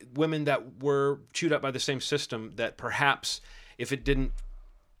women that were chewed up by the same system, that perhaps if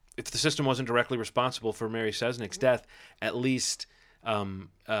the system wasn't directly responsible for Mary Sesnick's death, at least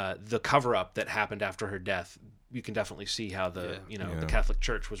the cover-up that happened after her death, you can definitely see how the Catholic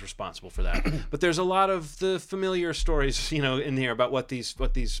Church was responsible for that. But there's a lot of the familiar stories, in here about what these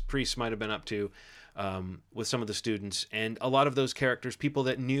priests might have been up to. With some of the students, and a lot of those characters, people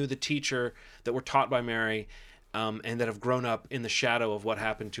that knew the teacher, that were taught by Mary, and that have grown up in the shadow of what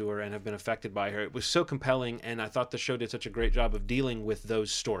happened to her and have been affected by her. It was so compelling, and I thought the show did such a great job of dealing with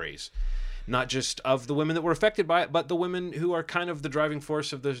those stories, not just of the women that were affected by it, but the women who are kind of the driving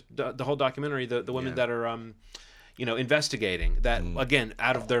force of the whole documentary, the women that are investigating that, again,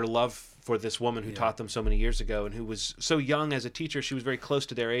 out of their love for this woman who taught them so many years ago, and who was so young as a teacher. She was very close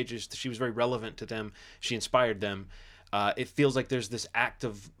to their ages. She was very relevant to them. She inspired them. It feels like there's this act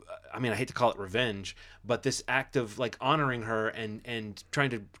of, I hate to call it revenge, but this act of like honoring her and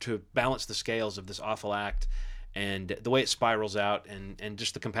trying to balance the scales of this awful act. And the way it spirals out and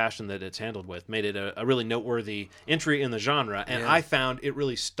just the compassion that it's handled with made it a really noteworthy entry in the genre. And I found it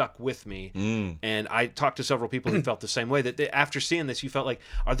really stuck with me. And I talked to several people who felt the same way, that after seeing this, you felt like,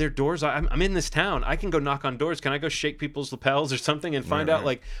 are there doors? I'm in this town. I can go knock on doors. Can I go shake people's lapels or something and find out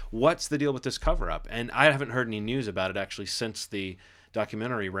like what's the deal with this cover up? And I haven't heard any news about it actually since the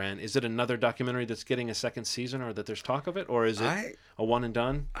documentary ran. Is it another documentary that's getting a second season, or that there's talk of it, or is it a one and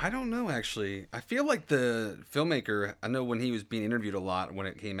done? I don't know, actually. I feel like the filmmaker, I know when he was being interviewed a lot when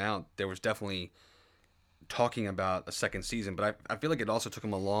it came out, there was definitely talking about a second season, but I feel like it also took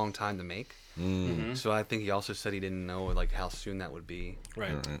him a long time to make. So I think he also said he didn't know like how soon that would be.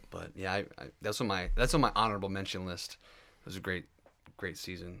 Right. But yeah, that's on my honorable mention list. It was a great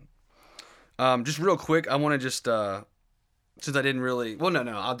season. Just real quick, I want to just since I didn't really, well, no,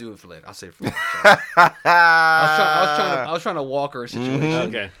 I'll do it for later. I'll save it for later. I was trying to Walker a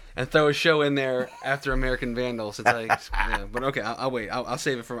situation and throw a show in there after American Vandal. Since but okay, I'll wait. I'll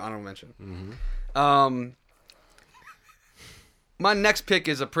save it for honorable mention. My next pick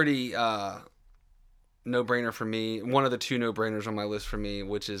is a pretty no-brainer for me. One of the two no-brainers on my list for me,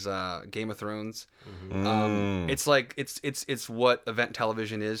 which is Game of Thrones. It's like it's what event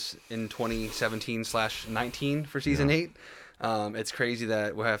television is in 2017/19 for season 8. It's crazy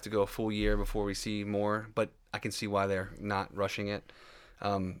that we'll have to go a full year before we see more, but I can see why they're not rushing it.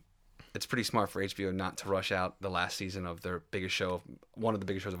 It's pretty smart for HBO not to rush out the last season of their biggest show, one of the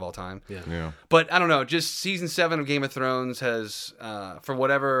biggest shows of all time. Yeah. But I don't know, just season 7 of Game of Thrones has, for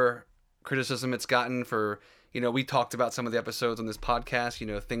whatever criticism it's gotten for, we talked about some of the episodes on this podcast,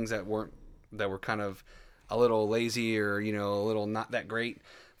 things that were kind of a little lazy or, a little not that great.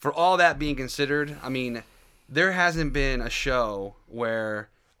 For all that being considered, I mean, there hasn't been a show where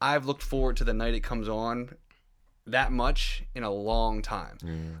I've looked forward to the night it comes on that much in a long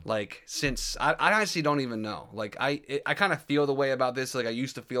time. Like since I honestly don't even know. Like I kind of feel the way about this like I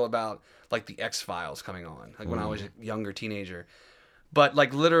used to feel about like the X-Files coming on, like when I was a younger teenager. But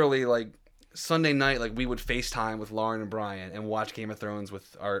like literally like Sunday night, like we would FaceTime with Lauren and Brian and watch Game of Thrones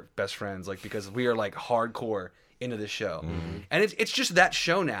with our best friends, like because we are like hardcore into this show. And it's just that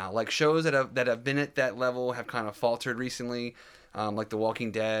show now. Like shows that have been at that level have kind of faltered recently, like The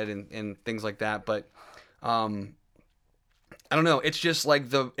Walking Dead and things like that. But I don't know. It's just like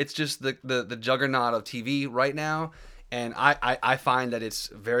the juggernaut of TV right now, and I find that it's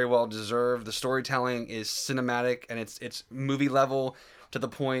very well deserved. The storytelling is cinematic and it's movie level to the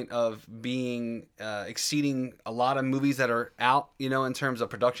point of being exceeding a lot of movies that are out, in terms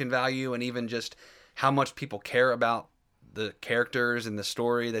of production value and even just how much people care about the characters and the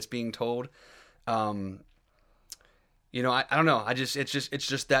story that's being told. I don't know. It's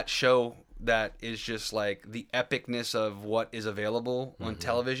just that show that is just like the epicness of what is available on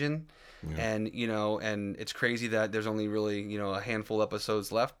television. And and it's crazy that there's only really a handful of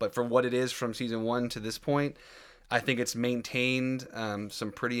episodes left, but for what it is from season 1 to this point, I think it's maintained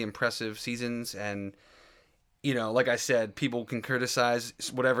some pretty impressive seasons. And like I said, people can criticize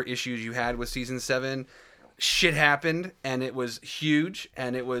whatever issues you had with season 7. Shit happened and it was huge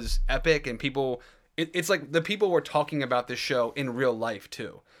and it was epic, and people it's like the people were talking about this show in real life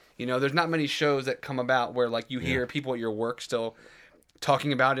too. There's not many shows that come about where like you hear people at your work still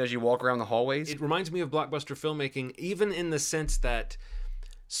talking about it as you walk around the hallways. It reminds me of blockbuster filmmaking, even in the sense that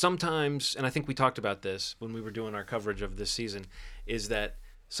sometimes, and I think we talked about this when we were doing our coverage of this season, is that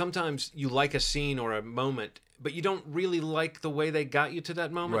sometimes you like a scene or a moment, but you don't really like the way they got you to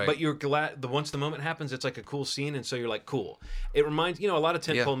that moment. Right. But you're glad once the moment happens, it's like a cool scene, and so you're like, cool. It reminds a lot of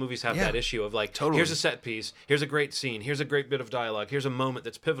tentpole movies have that issue of like, here's a set piece, here's a great scene, here's a great bit of dialogue, here's a moment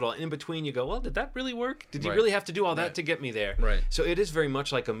that's pivotal, and in between you go, well, did that really work? Did you really have to do all that to get me there? Right. So it is very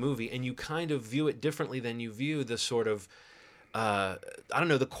much like a movie, and you kind of view it differently than you view the sort of I don't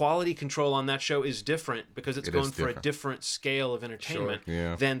know, the quality control on that show is different because it's going for a different scale of entertainment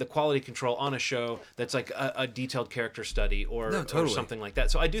than the quality control on a show that's like a detailed character study or something like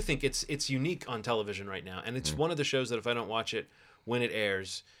that. So I do think it's unique on television right now, and it's one of the shows that if I don't watch it when it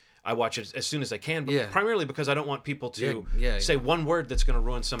airs, I watch it as soon as I can, but primarily because I don't want people to say one word that's going to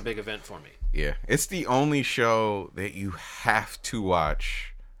ruin some big event for me. Yeah, it's the only show that you have to watch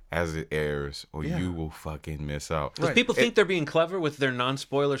as it airs, or you will fucking miss out. Because people think they're being clever with their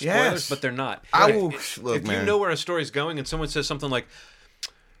non-spoiler spoilers, but they're not. If you know where a story's going and someone says something like,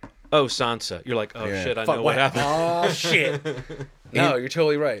 oh, Sansa, you're like, oh, shit, I know what happened. Oh, shit. No, you're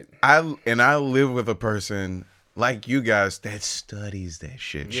totally right. I live with a person like you guys that studies that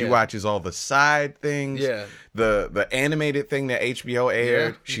shit. She watches all the side things. Yeah. The animated thing that HBO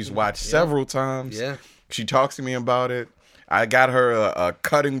aired, she's watched several times. Yeah. She talks to me about it. I got her a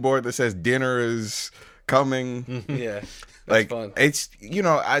cutting board that says dinner is coming. Yeah, like fun. It's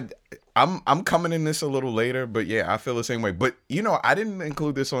I'm coming in this a little later, but yeah, I feel the same way. But I didn't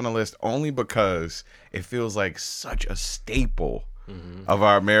include this on the list only because it feels like such a staple of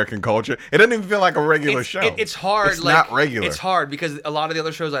our American culture. It doesn't even feel like a regular show. It's hard. It's not regular. It's hard because a lot of the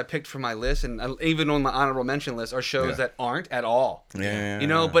other shows I picked for my list, and even on my honorable mention list, are shows that aren't at all.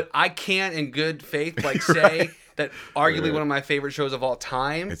 Yeah. But I can't, in good faith, say that arguably one of my favorite shows of all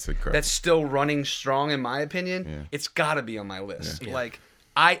time. It's incredible. That's still running strong, in my opinion. It's got to be on my list. Like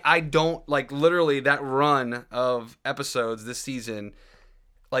I don't like literally that run of episodes this season,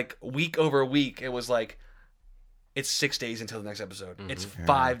 like week over week, it was like it's 6 days until the next episode. It's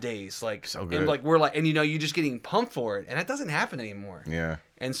 5 days, like So good. and like we're like, and you know, you're just getting pumped for it, and that doesn't happen anymore. Yeah.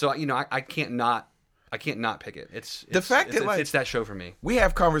 And so you know, I can't not pick it. It's The fact that, like, it's that show for me. We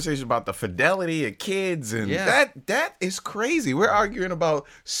have conversations about the fidelity of kids, and Yeah. that is crazy. We're arguing about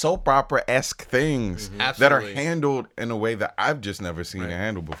soap opera-esque things that are Absolutely. handled in a way that I've just never seen it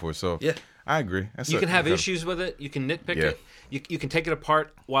handled before. So Yeah. I agree. You can have issues with it. You can nitpick Yeah. it. You can take it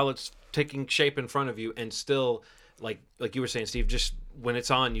apart while it's taking shape in front of you, and still, like you were saying, Steve, just when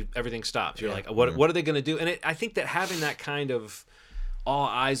it's on, everything stops. You're like, what are they going to do? And I think that having that kind of all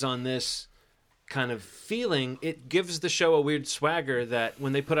eyes on this kind of feeling, it gives the show a weird swagger that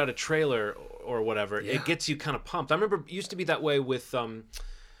when they put out a trailer or whatever, it gets you kind of pumped. I remember it used to be that way with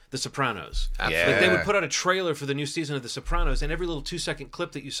The Sopranos. Absolutely. Like they would put out a trailer for the new season of The Sopranos, and every little 2-second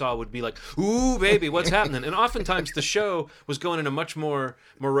clip that you saw would be like, "Ooh, baby, what's happening?" And oftentimes the show was going in a much more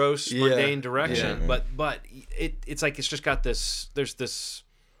morose, mundane direction. Yeah. But it's like it's just got this. There's this.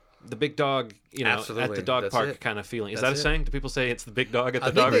 The big dog, you know, at Absolutely. the dog That's park it. kind of feeling. Is That's that a it. saying? Do people say it's the big dog at the I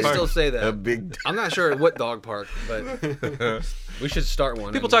think dog they park? still say that. a big. I'm not sure what dog park, but we should start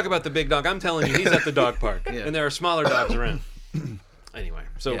one. People talk about the big dog. I'm telling you, he's at the dog park, Yeah. and there are smaller dogs around. Anyway,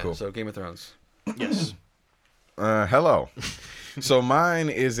 so cool. So Game of Thrones. yes, Hello. So mine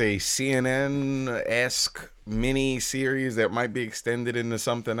is a CNN-esque mini series that might be extended into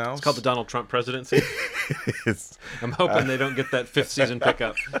something else. it's called the Donald Trump presidency. It's- I'm hoping they don't get that 5th season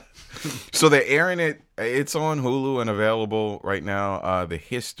pickup. So they're airing it. It's on Hulu and available right now. The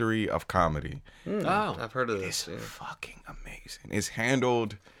History of Comedy. Oh, I've heard of It's this. Yeah. fucking amazing. It's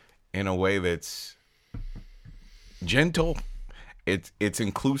handled in a way that's gentle. It's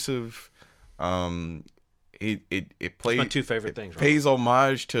inclusive. It plays my 2 favorite things. Right? pays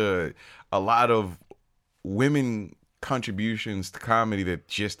homage to a lot of women contributions to comedy that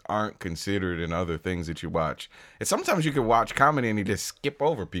just aren't considered in other things that you watch. And sometimes you can watch comedy and you just skip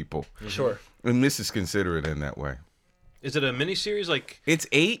over people. Sure. And this is considered in that way. Is it a miniseries? Like, It's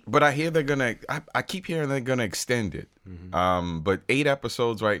 8, but I hear they're gonna. I keep hearing they're gonna extend it. But 8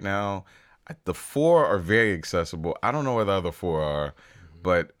 episodes right now. The 4 are very accessible. I don't know where the other 4 are,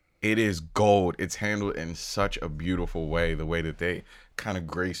 but it is gold. It's handled in such a beautiful way. The way that they kind of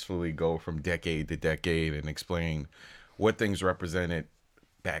gracefully go from decade to decade and explain what things represented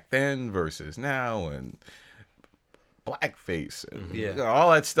back then versus now, and blackface and Yeah. you know,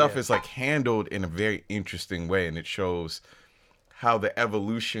 all that stuff is like handled in a very interesting way, and it shows how the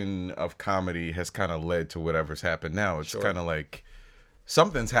evolution of comedy has kind of led to whatever's happened now. It's kind of like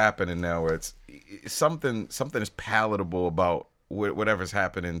something's happening now where it's something is palatable about whatever's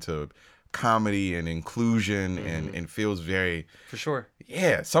happening to comedy and inclusion, and feels very, For sure.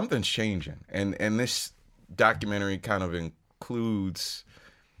 yeah, something's changing. And this documentary kind of includes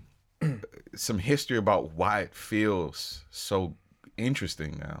some history about why it feels so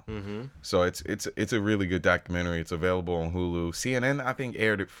interesting now. So it's a really good documentary. It's available on Hulu. CNN, I think,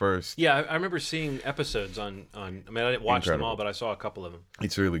 aired it first. yeah, I remember seeing episodes on. I mean, I didn't watch them Incredible. all, but I saw a couple of them.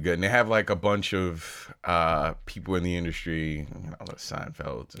 It's really good. And they have like a bunch of people in the industry, you know, the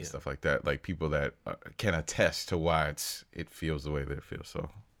Seinfelds and stuff like that, like people that can attest to why it feels the way that it feels. So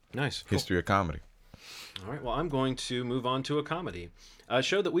Nice. Cool. history of comedy. All right. Well, I'm going to move on to a comedy, a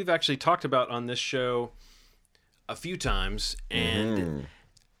show that we've actually talked about on this show a few times, and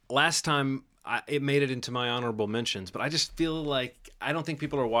last time it made it into my honorable mentions. But I just feel like I don't think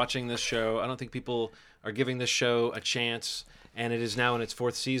people are watching this show. I don't think people are giving this show a chance. And it is now in its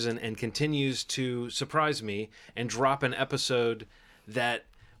 4th season and continues to surprise me and drop an episode that,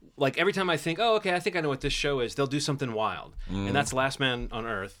 like, every time I think, oh, okay, I think I know what this show is, they'll do something wild. And that's Last Man on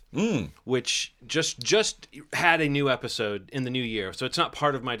Earth, which just had a new episode in the new year. So it's not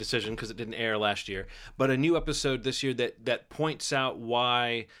part of my decision because it didn't air last year, but a new episode this year that points out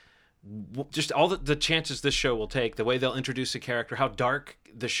why, just all the chances this show will take, the way they'll introduce a character, how dark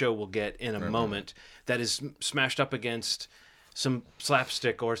the show will get in a moment that is smashed up against some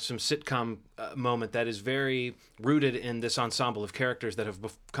slapstick or some sitcom moment that is very rooted in this ensemble of characters that have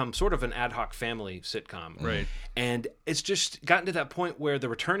become sort of an ad hoc family sitcom. Right. And it's just gotten to that point where the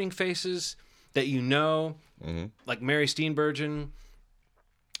returning faces that you know, like Mary Steenburgen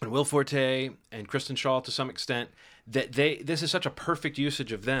and Will Forte and Kristen Shaw to some extent, that this is such a perfect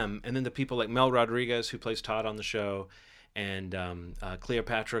usage of them. And then the people like Mel Rodriguez, who plays Todd on the show, and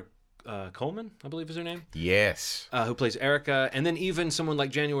Cleopatra Coleman, I believe is her name. Yes. Who plays Erica, and then even someone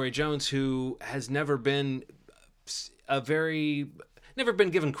like January Jones, who has never been never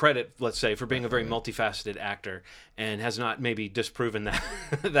been given credit, let's say, for being a very multifaceted actor, and has not maybe disproven that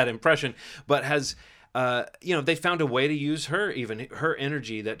that impression, but has. They found a way to use her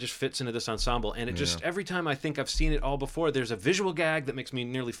energy that just fits into this ensemble. And it just, every time I think I've seen it all before, there's a visual gag that makes me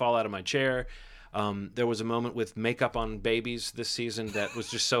nearly fall out of my chair. There was a moment with makeup on babies this season that was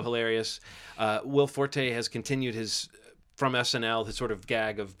just so hilarious. Will Forte has continued from SNL, his sort of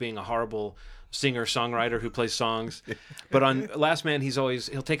gag of being a horrible singer-songwriter who plays songs. But on Last Man,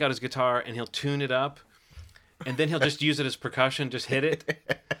 he'll take out his guitar and he'll tune it up, and then he'll just use it as percussion, just hit it.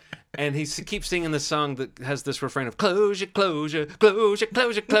 And he keeps singing this song that has this refrain of closure, closure, closure,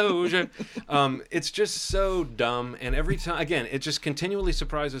 closure, closure. It's just so dumb. And every time, again, it just continually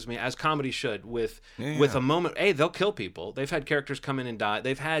surprises me, as comedy should, with a moment. They'll kill people. They've had characters come in and die.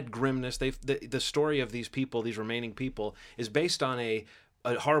 They've had grimness. The story of these people, these remaining people, is based on a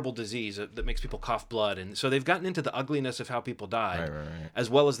horrible disease that makes people cough blood. And so they've gotten into the ugliness of how people died, right. as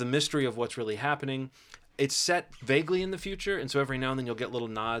well as the mystery of what's really happening. It's set vaguely in the future, and so every now and then you'll get little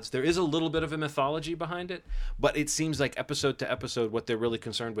nods. There is a little bit of a mythology behind it, but it seems like episode to episode what they're really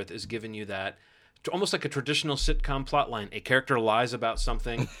concerned with is giving you that, almost like a traditional sitcom plotline. A character lies about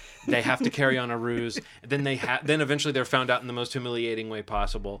something, they have to carry on a ruse, then then eventually they're found out in the most humiliating way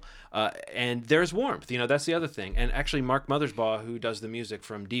possible. And there's warmth, that's the other thing. And actually Mark Mothersbaugh, who does the music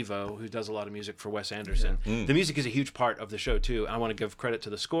from Devo, who does a lot of music for Wes Anderson, the music is a huge part of the show too. I want to give credit to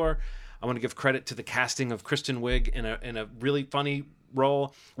the score. I want to give credit to the casting of Kristen Wiig in a really funny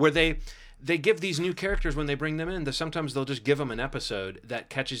role, where they give these new characters, when they bring them in, sometimes they'll just give them an episode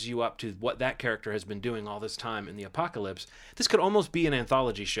that catches you up to what that character has been doing all this time in the apocalypse. This could almost be an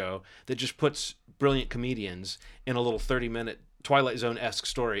anthology show that just puts brilliant comedians in a little 30-minute Twilight Zone-esque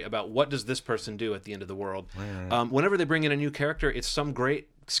story about what does this person do at the end of the world. Right. Whenever they bring in a new character, it's some great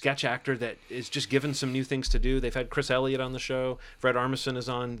sketch actor that is just given some new things to do. They've had Chris Elliott on the show. Fred Armisen is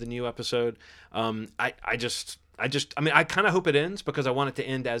on the new episode. I kind of hope it ends, because I want it to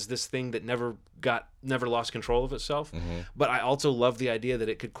end as this thing that never lost control of itself. But I also love the idea that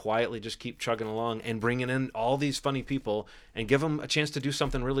it could quietly just keep chugging along and bringing in all these funny people and give them a chance to do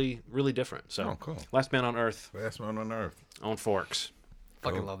something really, really different. So, cool. Last Man on Earth. Last Man on Earth. On Forks.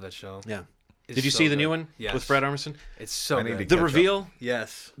 Fucking love that show. Yeah. Did you see the new one with Fred Armisen? It's so good. The reveal?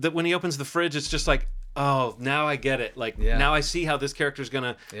 Yes. That when he opens the fridge, it's just like, oh, now I get it. Like, now I see how this character's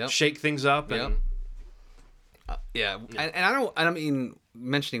going to shake things up. And And I mean,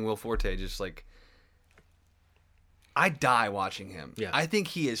 mentioning Will Forte, just like, I die watching him. Yeah. I think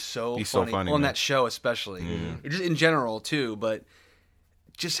he is he's funny, so funny on that show, especially. Just in general, too, but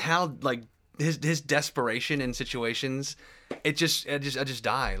just how, like, his desperation in situations, I just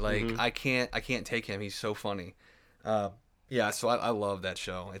die. Like, I can't take him. He's so funny. So I love that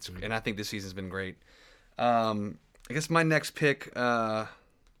show. And I think this season's been great. I guess my next pick, let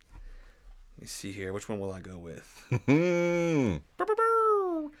me see here. Which one will I go with?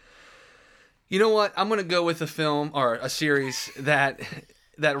 You know what? I'm gonna go with a film or a series that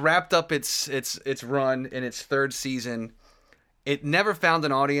wrapped up its run in its third season. It never found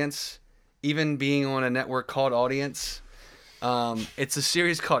an audience, even being on a network called Audience. It's a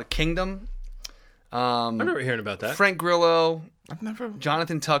series called Kingdom. I remember hearing about that. Frank Grillo,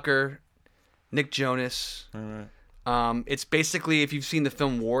 Jonathan Tucker, Nick Jonas. It's basically, if you've seen the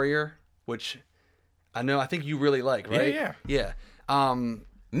film Warrior, which I think you really like, right? Yeah.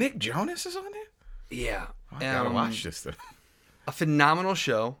 Nick Jonas is on there? Yeah. I gotta watch this stuff. A phenomenal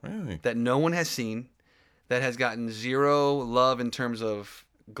show that no one has seen, that has gotten zero love in terms of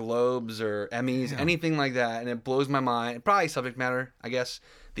Globes or Emmys, anything like that, and it blows my mind. Probably subject matter, I guess,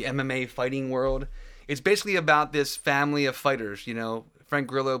 the MMA fighting world. It's basically about this family of fighters. Frank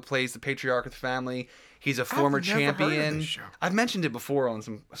Grillo plays the patriarch of the family. He's a former champion. I've mentioned it before on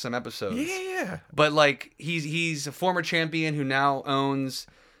some episodes. Yeah. But like he's a former champion who now owns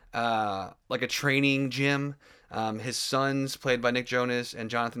like a training gym. His sons, played by Nick Jonas and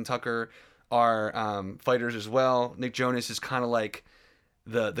Jonathan Tucker, are fighters as well. Nick Jonas is kind of like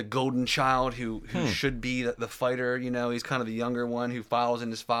the golden child who should be the fighter. He's kind of the younger one who follows in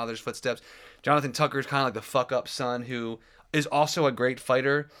his father's footsteps. Jonathan Tucker is kind of like the fuck up son who is also a great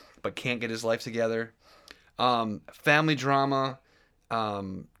fighter but can't get his life together. Family drama,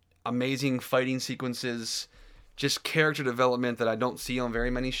 amazing fighting sequences, just character development that I don't see on very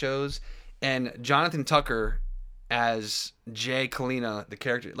many shows. And Jonathan Tucker as Jay Kalina, the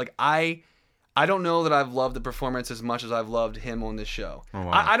character, like I don't know that I've loved the performance as much as I've loved him on this show. Oh,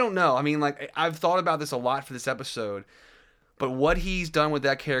 wow. I don't know. I mean, like, I've thought about this a lot for this episode, but what he's done with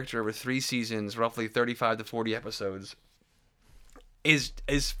that character over 3 seasons, roughly 35 to 40 episodes, is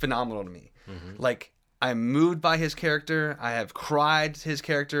phenomenal to me. Like, I'm moved by his character. I have cried his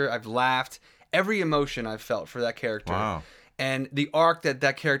character. I've laughed. Every emotion I've felt for that character. Wow. And the arc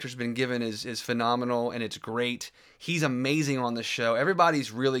that character's been given is phenomenal, and it's great. He's amazing on the show.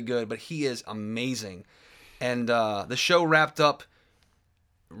 Everybody's really good, but he is amazing. And the show wrapped up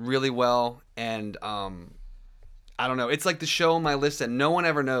really well, and I don't know. It's like the show on my list that no one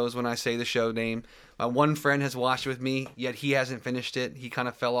ever knows when I say the show name. My one friend has watched it with me, yet he hasn't finished it. He kind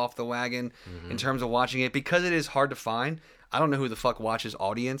of fell off the wagon in terms of watching it because it is hard to find. I don't know who the fuck watches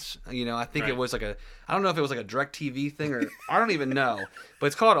Audience. You know, I think it was like I don't know if it was like a DirecTV thing or I don't even know, but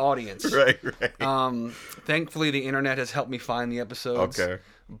it's called Audience. Right. Thankfully, the internet has helped me find the episodes. Okay.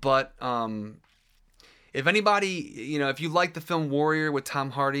 But if anybody, you know, if you like the film Warrior with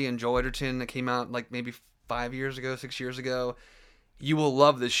Tom Hardy and Joel Edgerton that came out like maybe 6 years ago, you will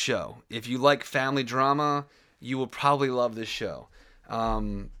love this show. If you like family drama, you will probably love this show.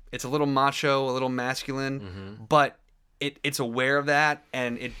 It's a little macho, a little masculine, but it's aware of that,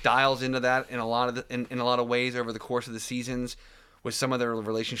 and it dials into that in a lot of ways over the course of the seasons, with some of their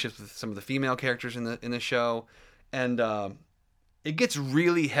relationships with some of the female characters in the show, and it gets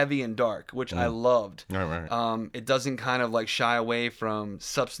really heavy and dark, which I loved. Right. It doesn't kind of like shy away from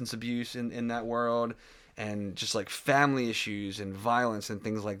substance abuse in that world, and just like family issues and violence and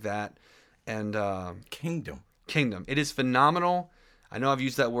things like that. And Kingdom. It is phenomenal. I know I've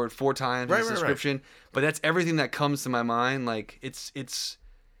used that word 4 times in this description, but that's everything that comes to my mind. Like it's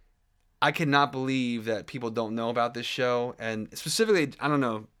I cannot believe that people don't know about this show, and specifically, I don't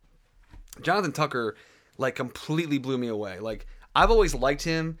know, Jonathan Tucker like completely blew me away. Like I've always liked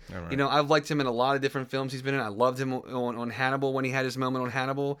him. You know, I've liked him in a lot of different films he's been in. I loved him on Hannibal when he had his moment on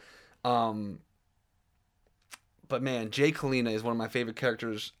Hannibal. But man, Jay Kalina is one of my favorite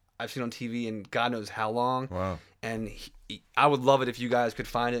characters I've seen on TV in God knows how long. Wow. And I would love it if you guys could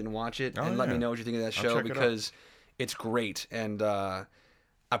find it and watch it and let me know what you think of that show, because it's great. And I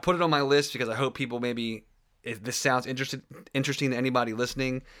put it on my list because I hope people, maybe if this sounds interesting to anybody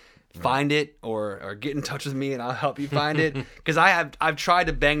listening, find it or get in touch with me and I'll help you find it. Because I've tried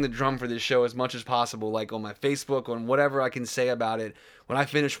to bang the drum for this show as much as possible, like on my Facebook, on whatever I can say about it. When I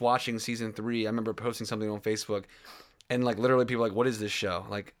finished watching season 3, I remember posting something on Facebook, and like literally people were like, "What is this show?"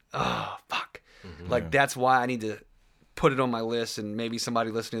 Like, oh fuck. Like that's why I need to put it on my list, and maybe somebody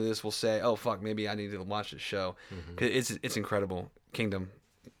listening to this will say, "Oh fuck, maybe I need to watch this show." Cause it's incredible. Kingdom.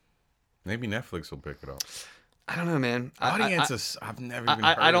 Maybe Netflix will pick it up. I don't know, man. Audience I've never even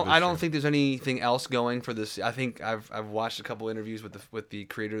heard I don't. of this I don't show. think there's anything else going for this. I think I've watched a couple interviews with the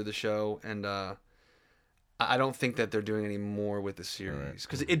creator of the show, and I don't think that they're doing any more with the series,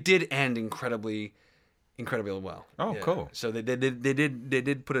 because it did end incredibly well. Oh, cool. So they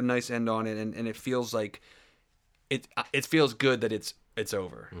did put a nice end on it, and it feels like it feels good that it's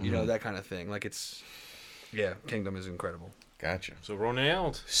over. You know, that kind of thing. Like Kingdom is incredible. Gotcha. So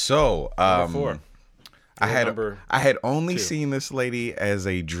Ronald. So Number 4. I had only 2. seen this lady as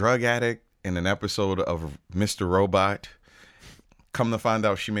a drug addict in an episode of Mr. Robot. Come to find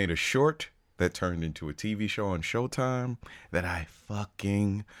out, she made a short that turned into a TV show on Showtime that I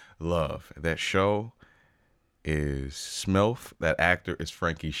fucking love. That show is Smilf. That actor is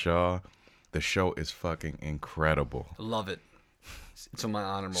Frankie Shaw. The show is fucking incredible. Love it. It's on my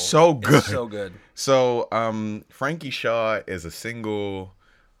honorable. So good. It's so good. So Frankie Shaw is a single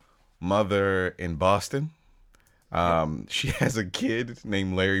mother in Boston. She has a kid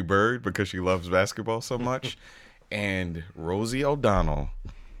named Larry Bird because she loves basketball so much. And Rosie O'Donnell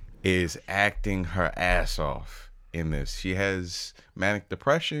is acting her ass off in this. She has manic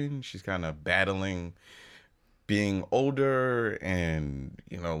depression. She's kind of battling being older and,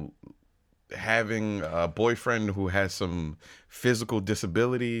 you know, having a boyfriend who has some physical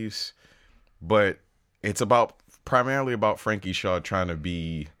disabilities. But it's primarily about Frankie Shaw trying to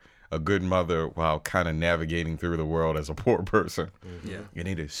be a good mother while kind of navigating through the world as a poor person. Yeah. And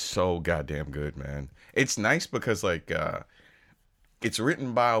it is so goddamn good, man. It's nice because like it's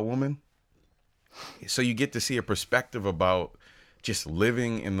written by a woman, so you get to see a perspective about just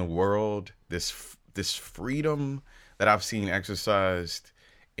living in the world, this freedom that I've seen exercised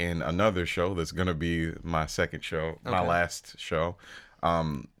in another show that's gonna be my second show, my last show.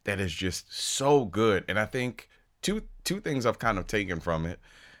 That is just so good. And I think two things I've kind of taken from it.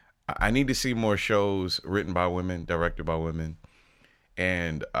 I need to see more shows written by women, directed by women,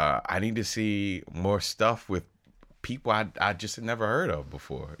 and I need to see more stuff with people I just had never heard of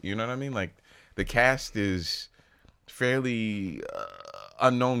before. You know what I mean? Like the cast is fairly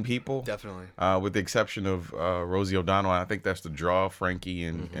unknown people, Definitely. with the exception of Rosie O'Donnell. I think that's the draw, Frankie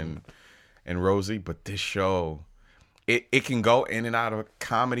and Rosie. But this show, it can go in and out of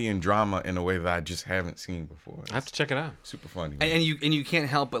comedy and drama in a way that I just haven't seen before. I have to check it out. Super funny. Man. And you can't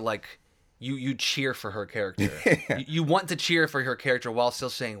help but like you cheer for her character. You want to cheer for her character while still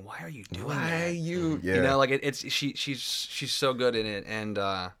saying, "Why are you doing that?" Yeah. You know, like she's so good in it, and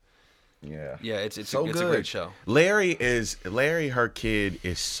yeah, it's so a good. great show. Larry, her kid,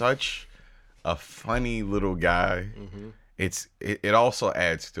 is such a funny little guy. Mm-hmm. It also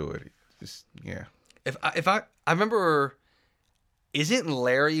adds to it. Just If I remember, isn't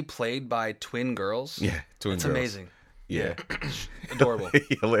Larry played by twin girls? Yeah, twin girls. It's amazing. Yeah. Adorable.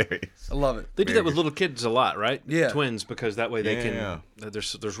 Hilarious. I love it. They do that with little kids a lot, right? Yeah. Twins, because that way they can.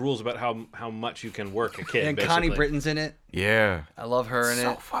 There's rules about how much you can work a kid. And basically. Connie Britton's in it. Yeah. I llove her in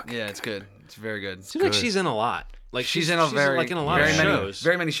So it. fucking Yeah, it's good. It's very good. Seems like she's in a lot. Like She's in a very like in a lot very of many, shows.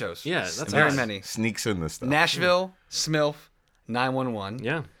 Very many shows. Yeah, that's very odd. many. Sneaks in this stuff. Nashville, Smilf, 911.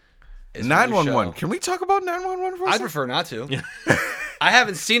 Yeah. 911. Can we talk about 911 for a I'd second? prefer not to. Yeah. I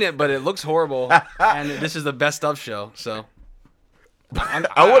haven't seen it, but it looks horrible, and this is the best of show. So I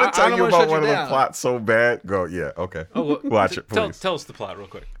want to tell don't you wanna about shut one you of the down. plots so bad. Go, yeah, okay. Oh, well, Watch it, please. Tell us the plot real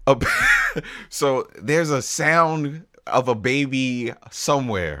quick. So there's a sound of a baby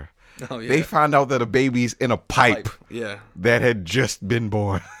somewhere. Oh yeah. They found out that a baby's in a pipe Yeah. that had just been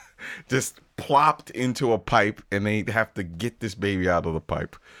born. Just plopped into a pipe, and they have to get this baby out of the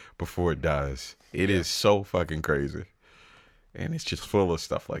pipe before it dies. It is so fucking crazy. And it's just full of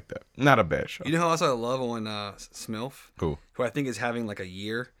stuff like that. Not a bad show. You know who else I love on Smilf? Who? Who I think is having like a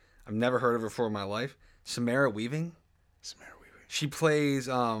year. I've never heard of her before in my life. Samara Weaving. She plays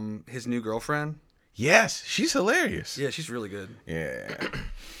his new girlfriend. Yes, she's hilarious. Yeah, she's really good. Yeah.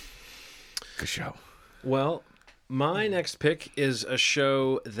 Good show. Well, my next pick is a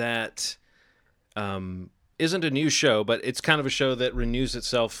show that isn't a new show, but it's kind of a show that renews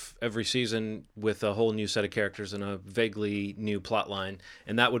itself every season with a whole new set of characters and a vaguely new plot line,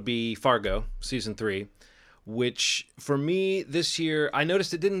 and that would be Fargo, season 3, which for me this year, I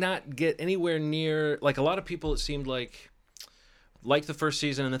noticed it did not get anywhere near, like a lot of people it seemed like the first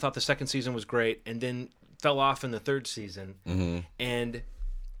season and they thought the second season was great and then fell off in the third season. Mm-hmm. And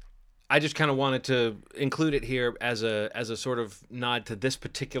I just kind of wanted to include it here as a sort of nod to this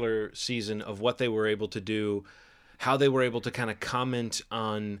particular season of what they were able to do, how they were able to kind of comment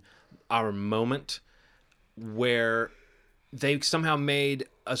on our moment, where they somehow made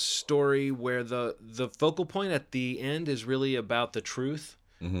a story where the focal point at the end is really about the truth.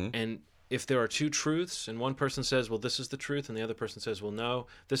 Mm-hmm. And if there are two truths and one person says, well, this is the truth, and the other person says, well, no,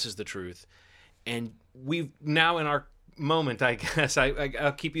 this is the truth. And we've now in our moment, I guess,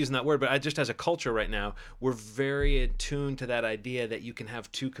 I'll keep using that word, but just as a culture right now, we're very attuned to that idea that you can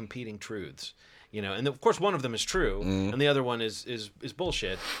have two competing truths, you know, and of course one of them is true, and the other one is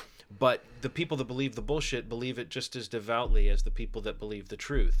bullshit. But the people that believe the bullshit believe it just as devoutly as the people that believe the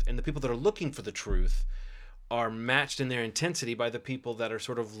truth, and the people that are looking for the truth are matched in their intensity by the people that are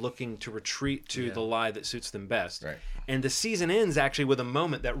sort of looking to retreat to the lie that suits them best. Right. And the season ends actually with a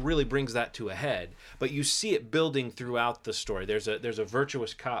moment that really brings that to a head. But you see it building throughout the story. There's a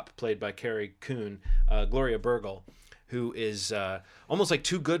virtuous cop played by Carrie Coon, Gloria Bergel, who is almost like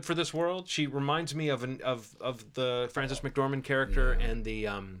too good for this world. She reminds me of the Frances McDormand character and the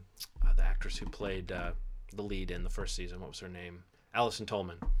actress who played the lead in the first season. What was her name? Alison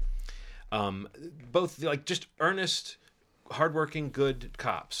Tolman. Both like just earnest, hardworking, good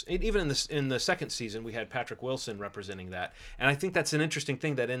cops. Even in the second season, we had Patrick Wilson representing that, and I think that's an interesting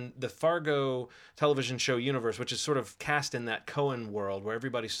thing that in the Fargo television show universe, which is sort of cast in that Coen world where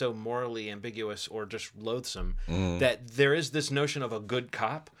everybody's so morally ambiguous or just loathsome, that there is this notion of a good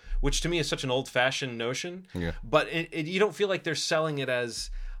cop, which to me is such an old-fashioned notion. Yeah. But you don't feel like they're selling it as,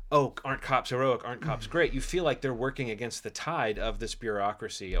 oh, aren't cops heroic? Aren't cops great? You feel like they're working against the tide of this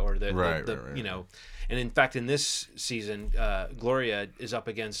bureaucracy or the you know. And in fact, in this season, Gloria is up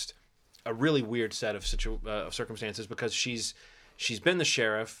against a really weird set of circumstances because she's been the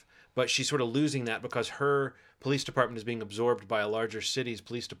sheriff, but she's sort of losing that because her police department is being absorbed by a larger city's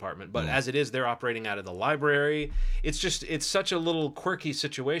police department. But as it is, they're operating out of the library. It's such a little quirky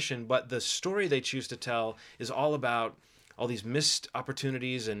situation, but the story they choose to tell is all about all these missed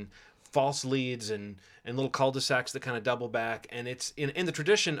opportunities and false leads and little cul-de-sacs that kind of double back. And it's in the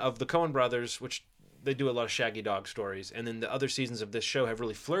tradition of the Coen brothers, which they do a lot of Shaggy Dog stories. And then the other seasons of this show have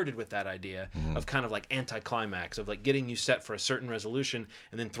really flirted with that idea of kind of like anticlimax, of like getting you set for a certain resolution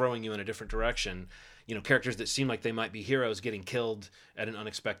and then throwing you in a different direction. characters that seem like they might be heroes getting killed at an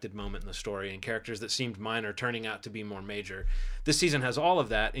unexpected moment in the story, and characters that seemed minor turning out to be more major. This season has all of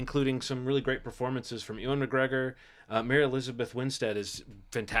that, including some really great performances from Ewan McGregor. Mary Elizabeth Winstead is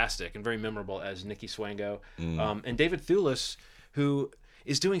fantastic and very memorable as Nikki Swango. And David Thewlis, who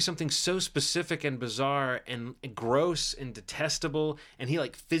is doing something so specific and bizarre and gross and detestable, and he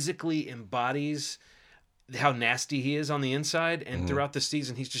like physically embodies how nasty he is on the inside, and throughout the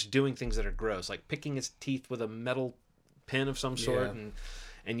season he's just doing things that are gross, like picking his teeth with a metal pin of some sort,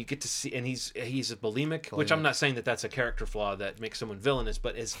 and you get to see, and he's a bulimic, which I'm not saying that that's a character flaw that makes someone villainous,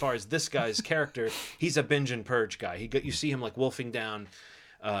 but as far as this guy's character, he's a binge and purge guy. You see him like wolfing down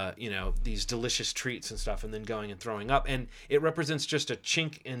these delicious treats and stuff, and then going and throwing up, and it represents just a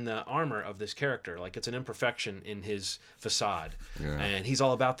chink in the armor of this character. Like, it's an imperfection in his facade, and he's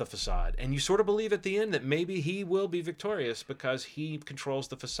all about the facade, and you sort of believe at the end that maybe he will be victorious because he controls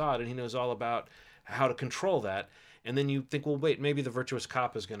the facade and he knows all about how to control that. And then you think, well, wait, maybe the virtuous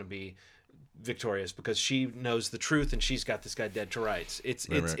cop is going to be victorious because she knows the truth and she's got this guy dead to rights. It's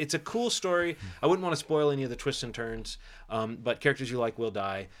a cool story. I wouldn't want to spoil any of the twists and turns, but characters you like will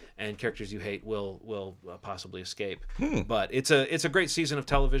die, and characters you hate will possibly escape. But it's a great season of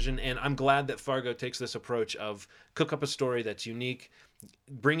television, and I'm glad that Fargo takes this approach of cook up a story that's unique,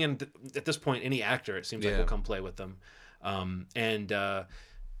 bring in at this point any actor it seems like will come play with them, and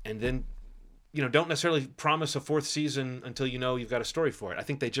then don't necessarily promise a fourth season until you've got a story for it. I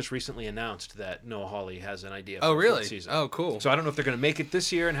think they just recently announced that Noah Hawley has an idea for a fourth season. Oh, cool. So I don't know if they're going to make it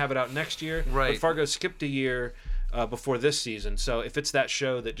this year and have it out next year. Right. But Fargo skipped a year before this season. So if it's that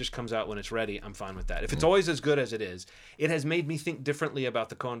show that just comes out when it's ready, I'm fine with that. If it's always as good as it is, it has made me think differently about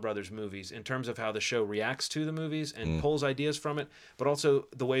the Coen Brothers movies in terms of how the show reacts to the movies and pulls ideas from it, but also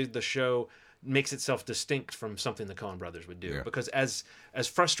the way the show makes itself distinct from something the Coen Brothers would do. Yeah. Because as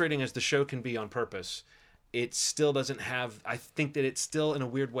frustrating as the show can be on purpose, it still doesn't have, I think that it still in a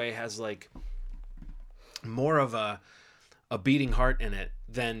weird way has like more of a beating heart in it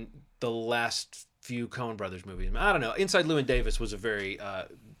than the last few Coen Brothers movies. I don't know. Inside Llewyn Davis was a very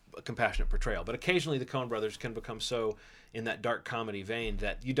compassionate portrayal, but occasionally the Coen Brothers can become so in that dark comedy vein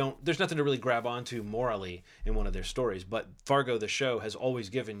that there's nothing to really grab onto morally in one of their stories. But Fargo, the show, has always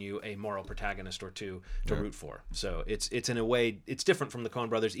given you a moral protagonist or two to root for. So it's in a way, it's different from the Coen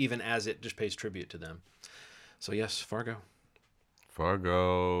Brothers, even as it just pays tribute to them. So yes, Fargo.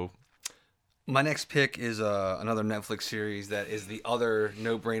 My next pick is another Netflix series that is the other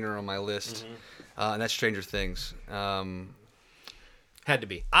no-brainer on my list, and that's Stranger Things. Had to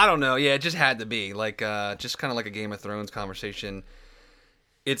be. I don't know. Yeah, it just had to be. Like, just kind of like a Game of Thrones conversation.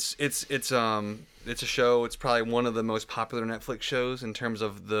 It's a show. It's probably one of the most popular Netflix shows in terms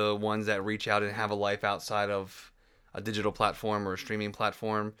of the ones that reach out and have a life outside of a digital platform or a streaming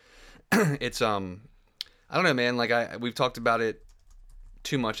platform. It's I don't know, man. Like we've talked about it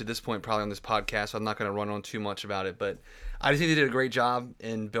too much at this point, probably on this podcast. So I'm not going to run on too much about it, but I just think they did a great job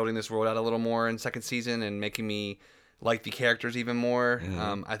in building this world out a little more in second season and making me like the characters even more.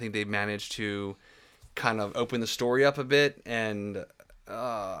 I think they managed to kind of open the story up a bit and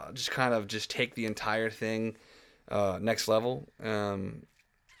just take the entire thing next level. I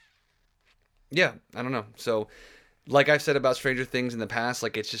don't know. So like I've said about Stranger Things in the past,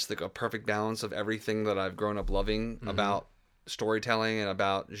 like it's just like a perfect balance of everything that I've grown up loving about storytelling and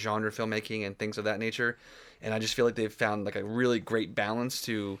about genre filmmaking and things of that nature. And I just feel like they've found like a really great balance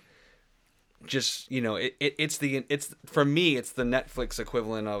to just, it's for me, it's the Netflix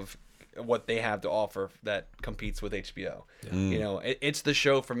equivalent of what they have to offer that competes with HBO. It's the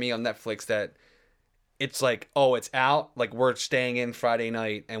show for me on Netflix that it's like, oh, it's out, like we're staying in Friday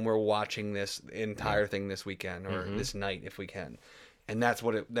night and we're watching this entire thing this weekend or this night if we can. And that's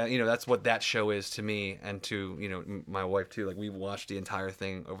what that's what that show is to me and to my wife too. Like we watched the entire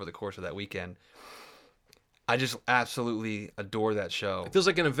thing over the course of that weekend. I just absolutely adore that show. It feels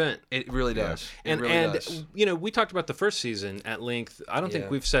like an event. It really does. And we talked about the first season at length. I don't think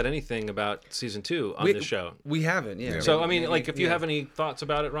we've said anything about season 2 on this show. We haven't. Yeah. So I mean, if you have any thoughts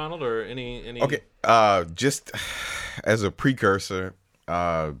about it, Ronald, or any. Okay. Just as a precursor,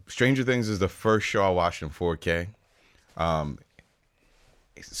 Stranger Things is the first show I watched in 4K.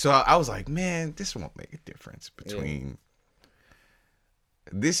 So I was like, man, this won't make a difference between. Yeah.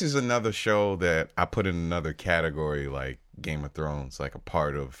 This is another show that I put in another category, like Game of Thrones, like a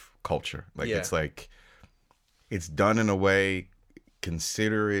part of culture. Like it's like, it's done in a way,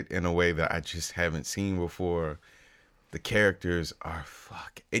 considerate in a way that I just haven't seen before. The characters are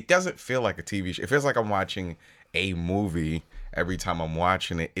it doesn't feel like a TV show. It feels like I'm watching a movie every time I'm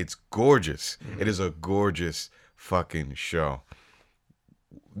watching it. It's gorgeous. It is a gorgeous fucking show.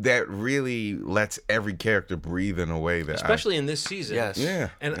 that really lets every character breathe in a way that especially in this season. Yes. Yeah.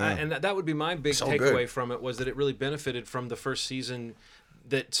 And that would be my big So takeaway good. from it, was that it really benefited from the first season.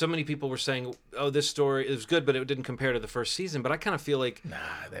 That so many people were saying, "Oh, this story is good, but it didn't compare to the first season." But I kind of feel like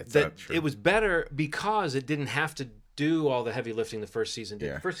that's that not true. it was better because it didn't have to do all the heavy lifting the first season did.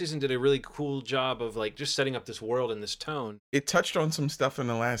 Yeah. The first season did a really cool job of like just setting up this world and this tone. It touched on some stuff in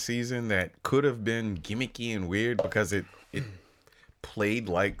the last season that could have been gimmicky and weird because it played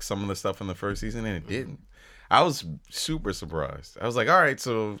like some of the stuff in the first season, and it didn't. I was super surprised. I was like, all right,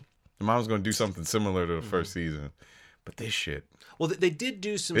 so the mom's going to do something similar to the first season. But this shit. Well, they did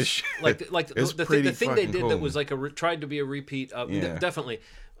do some This shit like is the pretty thing they fucking did cool. that was like tried to be a repeat of Yeah. definitely.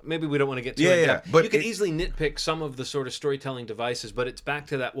 Maybe we don't want to get too Yeah, in yeah, depth. but you can it- easily nitpick some of the sort of storytelling devices, but it's back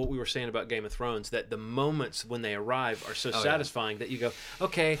to that what we were saying about Game of Thrones, that the moments when they arrive are so satisfying that you go,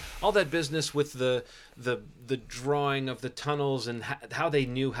 okay, all that business with the drawing of the tunnels and how they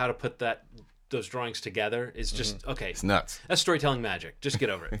knew how to put those drawings together is just okay. It's nuts. That's storytelling magic. Just get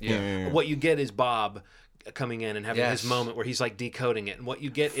over it. Yeah. What you get is Bob coming in and having Yes. his moment where he's like decoding it, and what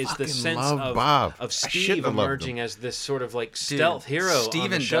you get is the Fucking sense love Bob. I of shouldn't Steve have loved emerging him. as this sort of like Dude, stealth hero. Steve on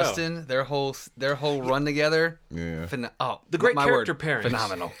the and show. Dustin, their whole run together. Yeah. The great my character word, pairings.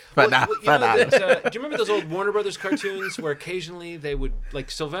 phenomenal. Well, you know, do you remember those old Warner Brothers cartoons where occasionally they would, like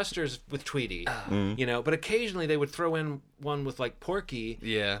Sylvester's with Tweety, you know, but occasionally they would throw in one with like Porky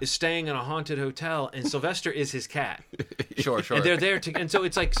Yeah. is staying in a haunted hotel and Sylvester is his cat. Sure. And they're there to, and so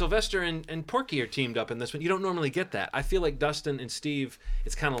it's like Sylvester and Porky are teamed up in this one. You don't normally get that. I feel like Dustin and Steve,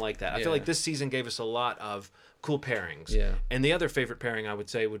 it's kind of like that. I feel Yeah. like this season gave us a lot of cool pairings. Yeah. And the other favorite pairing I would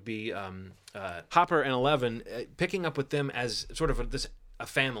say would be Hopper and Eleven, picking up with them as sort of a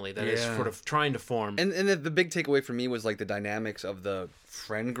family that is Yeah. sort of trying to form. And the big takeaway for me was like the dynamics of the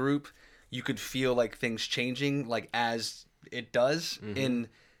friend group. You could feel like things changing, like as it does in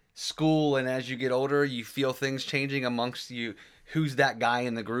school, and as you get older, you feel things changing amongst you. Who's that guy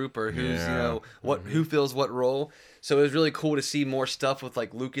in the group, or who's Yeah. who fills what role? So it was really cool to see more stuff with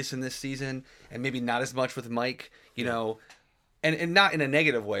like Lucas in this season, and maybe not as much with Mike. You know. And not in a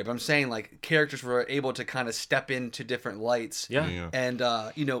negative way, but I'm saying like characters were able to kind of step into different lights, Yeah. and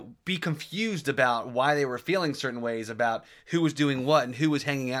be confused about why they were feeling certain ways about who was doing what and who was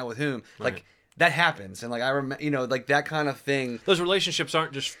hanging out with whom. Like that happens, and like I remember, like that kind of thing. Those relationships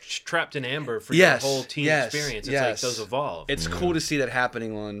aren't just trapped in amber for Yes, your whole teen yes, experience. It's yes. like those evolve. It's cool to see that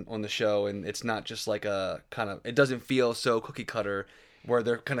happening on the show, and it's not just like a kind of. It doesn't feel so cookie cutter where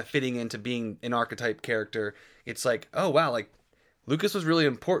they're kind of fitting into being an archetype character. It's like, oh wow, like Lucas was really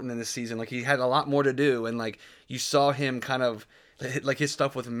important in this season. Like he had a lot more to do, and like you saw him kind of like his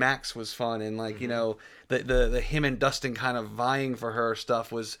stuff with Max was fun, and like the him and Dustin kind of vying for her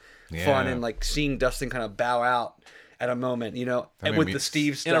stuff was fun, Yeah. and like seeing Dustin kind of bow out at a moment, and made with me- the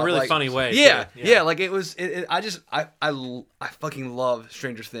Steve stuff in a really like- funny way. Yeah, too. yeah, like it was. I fucking love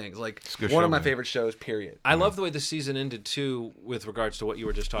Stranger Things. Like a good one show, of my man. favorite shows. Period. I love the way the season ended too, with regards to what you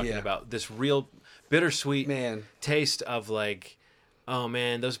were just talking Yeah. about. This real bittersweet Man. taste of like, oh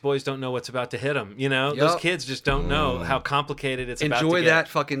man, those boys don't know what's about to hit them. You know, those Yup. kids just don't know how complicated it's about to Enjoy get. that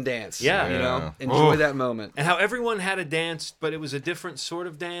fucking dance. Yeah. you know, Yeah. enjoy Oof. that moment. And how everyone had a dance, but it was a different sort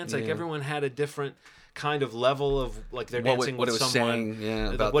of dance. Like Yeah. everyone had a different kind of level of like they're What dancing it was with someone. saying,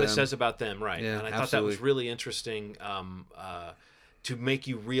 yeah, about what it them. says about them, right? Yeah, and I thought that was absolutely. really interesting to make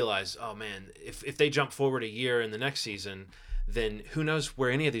you realize, oh man, if they jump forward a year in the next season, then who knows where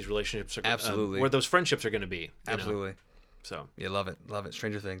any of these relationships are, Absolutely. where those friendships are going to be. you know? Absolutely. So, Yeah, love it. Love it.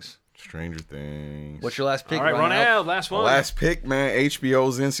 Stranger Things. Stranger Things. What's your last pick? all right, Ronell? Ronell, last one. Last pick, man.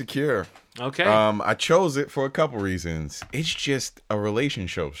 HBO's Insecure. Okay. I chose it for a couple reasons. It's just a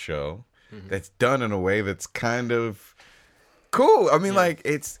relationship show that's done in a way that's kind of cool. I mean, like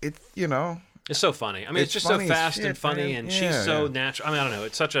it's it's so funny. I mean, it's it's just so funny as fast shit, and funny, man. and Yeah, she's so yeah. natural. I mean, I don't know.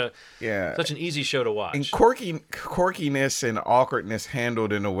 It's such an easy show to watch. and quirkiness and awkwardness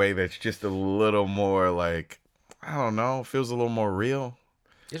handled in a way that's just a little more like, I don't know, feels a little more real.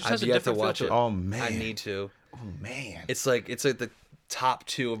 It just I've has a yet to different feel watch to it. Oh man, I need to. Oh man, It's like the top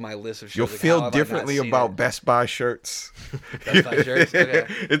 2 of my list of shows. you'll Like, how feel have I not differently seen about it? Best Buy shirts. Best Buy shirts? Okay.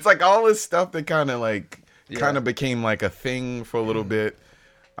 It's like all this stuff that kind of Yeah. became like a thing for a little bit.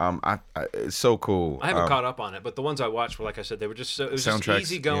 It's so cool. I haven't caught up on it, but the ones I watched were, like I said, they were just so it was just soundtracks,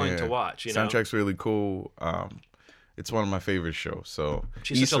 easy going yeah. to watch. You know, Soundtrack's really cool. It's one of my favorite shows. So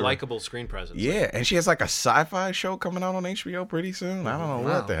she's such a Issa- likable screen presence. Yeah, and she has like a sci-fi show coming out on HBO pretty soon. I don't know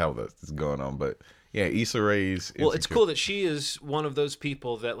Wow. what the hell that's going on, but Yeah, Issa Rae's. Well, it's cool that she is one of those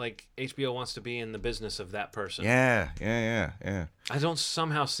people that like HBO wants to be in the business of that person. Yeah. I don't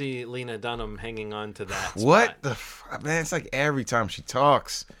somehow see Lena Dunham hanging on to that. What spot. man? It's like every time she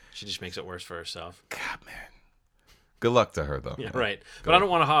talks, She just makes it worse for herself. God, man. Good luck to her, though. Yeah, right. But I don't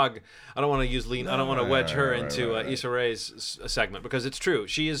want to hog. I don't want to use Lena. I don't want to wedge her into right. Issa Rae's segment because it's true.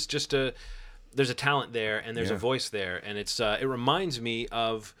 She is just a. There's a talent there and there's a voice there, and it's. It reminds me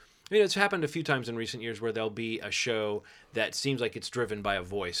of. It's happened a few times in recent years where there'll be a show that seems like it's driven by a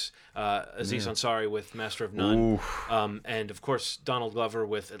voice. Aziz Ansari with Master of None, and of course Donald Glover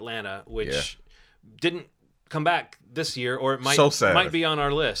with Atlanta, which didn't come back this year, or it might be on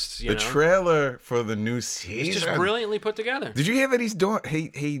our list. The trailer for the new season, it's just brilliantly put together. Did you hear that he's doing?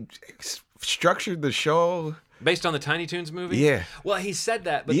 He structured the show based on the Tiny Toons movie. Yeah. Well, he said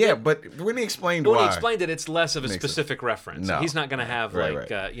that, but but when he explained when he explained it, it's less of a specific reference. No. He's not going to have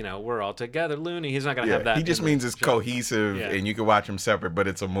we're all together, Looney. He's not going to have that. He just means it's cohesive, and you can watch them separate, but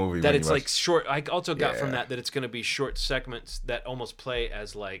it's a movie. That it's like short. I also got from that it's going to be short segments that almost play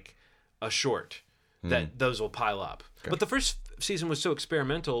as like a short. That those will pile up. Okay. But the first season was so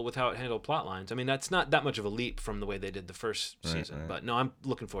experimental with how it handled plot lines. I mean, that's not that much of a leap from the way they did the first season. Right. But no, I'm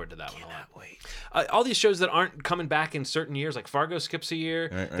looking forward to that one a lot. Wait. All these shows that aren't coming back in certain years, like Fargo skips a year,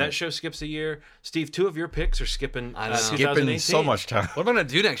 that show skips a year. Steve, 2 of your picks are skipping 2018. So much time. What am I going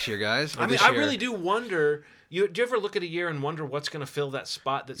to do next year, guys? I mean, I really do wonder... Do you ever look at a year and wonder what's going to fill that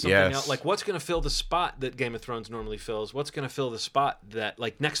spot that something else... Like, what's going to fill the spot that Game of Thrones normally fills? What's going to fill the spot that,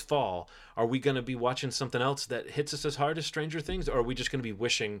 like, next fall, are we going to be watching something else that hits us as hard as Stranger Things? Or are we just going to be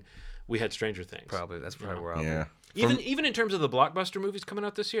wishing we had Stranger Things? Probably. That's probably where I'll be. Even in terms of the blockbuster movies coming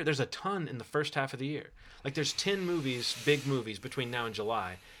out this year, there's a ton in the first half of the year. Like, there's 10 movies, big movies, between now and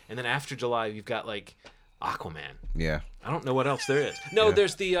July. And then after July, you've got, like... Aquaman. Yeah. I don't know what else there is. No,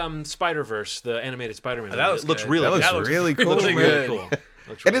 there's the Spider-Verse, the animated Spider-Man. That looks really good. That looks really cool. Looks really cool.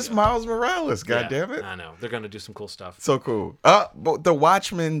 And it's Miles Morales, goddammit. I know. They're going to do some cool stuff. So cool. But the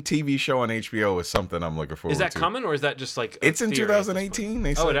Watchmen TV show on HBO is something I'm looking forward to. Is that coming, or is that just like it's in 2018,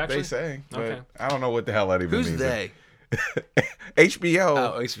 they say. Okay. I don't know what the hell that even means. Who's they?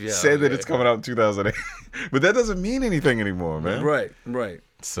 HBO said that it's coming out in 2008. But that doesn't mean anything anymore, man. Right.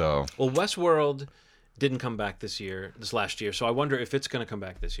 So. Well, Westworld didn't come back this last year, so I wonder if it's going to come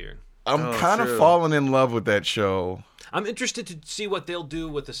back this year. I'm kind of falling in love with that show. I'm interested to see what they'll do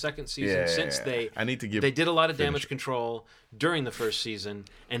with the second season since they did a lot of damage control during the first season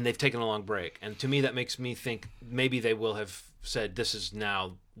and they've taken a long break. And to me that makes me think maybe they will have said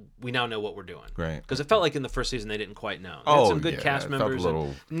we now know what we're doing. Right. Because it felt like in the first season they didn't quite know. They had some good cast members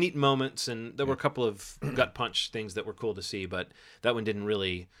and neat moments, and there were a couple of gut punch things that were cool to see, but that one didn't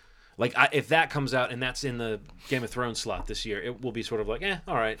really... Like, if that comes out and that's in the Game of Thrones slot this year, it will be sort of like,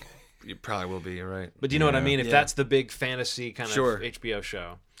 all right. It probably will be, you're right. But do you know what I mean? If that's the big fantasy kind of HBO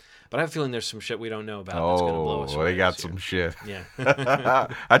show. But I have a feeling there's some shit we don't know about that's going to blow us away. They got some shit. Yeah.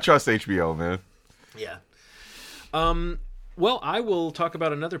 I trust HBO, man. Yeah. Well, I will talk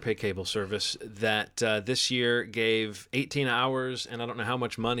about another pay cable service that this year gave 18 hours and I don't know how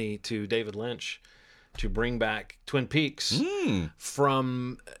much money to David Lynch to bring back Twin Peaks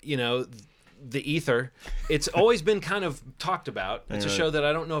from, the ether. It's always been kind of talked about. It's a show that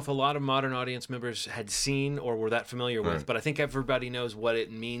I don't know if a lot of modern audience members had seen or were that familiar with, but I think everybody knows what it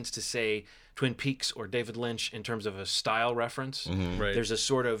means to say Twin Peaks or David Lynch in terms of a style reference. Right. There's a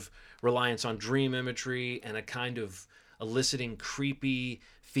sort of reliance on dream imagery and a kind of eliciting creepy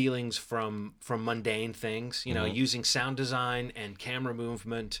feelings from mundane things, using sound design and camera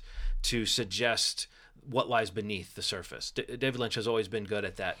movement to suggest what lies beneath the surface. David Lynch has always been good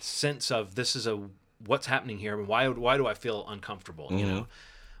at that sense of this is what's happening here and why do I feel uncomfortable,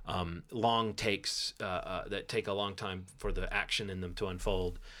 long takes that take a long time for the action in them to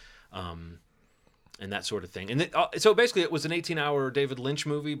unfold, and that sort of thing. And so basically it was an 18-hour David Lynch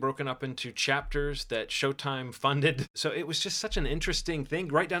movie broken up into chapters that Showtime funded. So it was just such an interesting thing,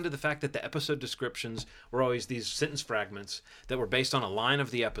 right down to the fact that the episode descriptions were always these sentence fragments that were based on a line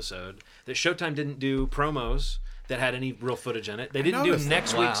of the episode, that Showtime didn't do promos that had any real footage in it. They didn't do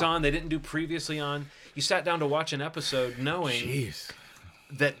next week's on. They didn't do previously on. You sat down to watch an episode knowing...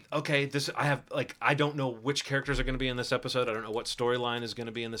 that I don't know which characters are going to be in this episode. I don't know what storyline is going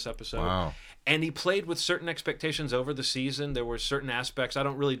to be in this episode. Wow. And he played with certain expectations over the season. There were certain aspects. I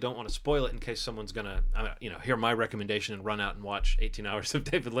don't want to spoil it in case someone's going to hear my recommendation and run out and watch 18 hours of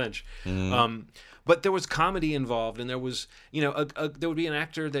David Lynch. But there was comedy involved, and there was there would be an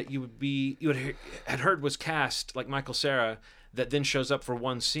actor that you had heard was cast like Michael Cera that then shows up for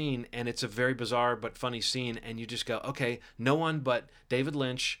one scene, and it's a very bizarre but funny scene, and you just go, okay, no one but David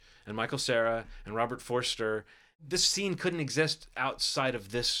Lynch and Michael Cera and Robert Forster. This scene couldn't exist outside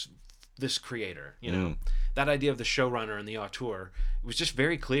of this creator, you know. That idea of the showrunner and the auteur was just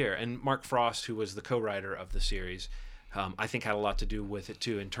very clear. And Mark Frost, who was the co-writer of the series, I think had a lot to do with it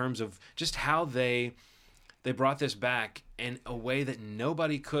too, in terms of just how they brought this back in a way that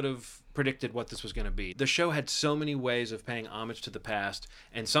nobody could have predicted what this was going to be. The show had so many ways of paying homage to the past,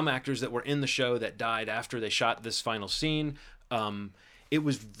 and some actors that were in the show that died after they shot this final scene. It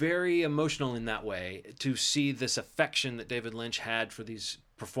was very emotional in that way to see this affection that David Lynch had for these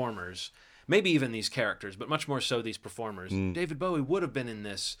performers, maybe even these characters, but much more so these performers. David Bowie would have been in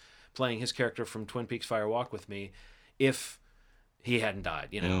this, playing his character from Twin Peaks Fire Walk with Me, if he hadn't died,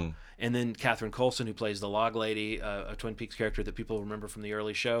 you know. And then Catherine Coulson, who plays the log lady, a Twin Peaks character that people remember from the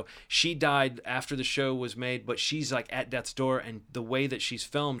early show, she died after the show was made, but she's like at death's door, and the way that she's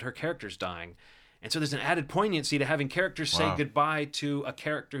filmed, her character's dying. And so there's an added poignancy to having characters say goodbye to a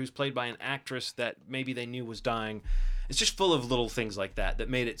character who's played by an actress that maybe they knew was dying. It's just full of little things like that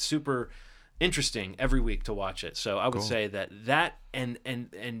made it super interesting every week to watch it. So I would say that and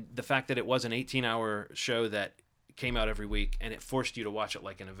the fact that it was an 18-hour show that came out every week and it forced you to watch it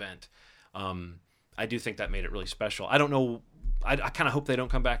like an event. I do think that made it really special. I don't know. I kind of hope they don't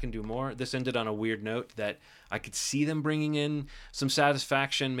come back and do more. This ended on a weird note that I could see them bringing in some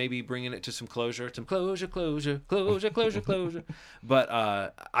satisfaction, maybe bringing it to some closure. But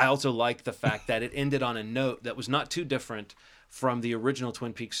I also like the fact that it ended on a note that was not too different from the original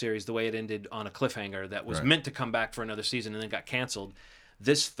Twin Peaks series, the way it ended on a cliffhanger that was meant to come back for another season and then got canceled.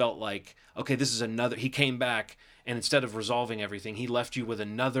 This felt like, okay, this is another... He came back, and instead of resolving everything, he left you with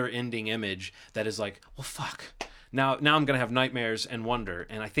another ending image that is like, well, fuck. Now I'm going to have nightmares and wonder.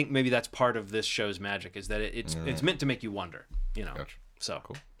 And I think maybe that's part of this show's magic, is that it's meant to make you wonder, you know. Gotcha. So,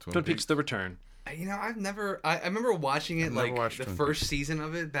 cool. Twin Peaks The Return. You know, I remember watching it, like, the first season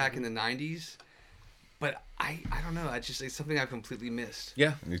of it back in the 90s. But I don't know. It's something I've completely missed.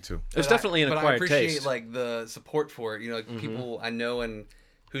 Yeah. Me too. It's definitely an acquired taste. But I appreciate, like, the support for it. You know, like, people I know and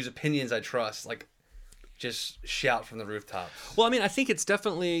whose opinions I trust, like, just shout from the rooftops. Well, I mean, I think it's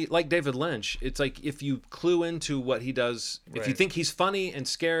definitely like David Lynch. It's like if you clue into what he does, if you think he's funny and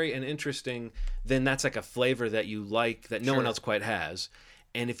scary and interesting, then that's like a flavor that you like that no one else quite has.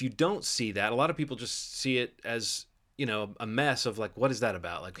 And if you don't see that, a lot of people just see it as, you know, a mess of like, what is that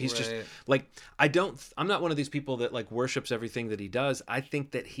about? Like, he's just like, I'm not one of these people that like worships everything that he does. I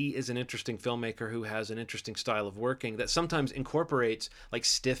think that he is an interesting filmmaker who has an interesting style of working that sometimes incorporates like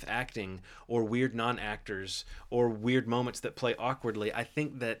stiff acting or weird non-actors or weird moments that play awkwardly. I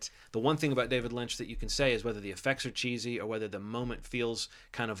think that the one thing about David Lynch that you can say is whether the effects are cheesy or whether the moment feels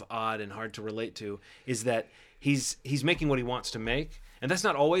kind of odd and hard to relate to is that he's making what he wants to make. And that's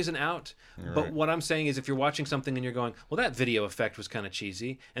not always an out. But what I'm saying is if you're watching something and you're going, well, that video effect was kind of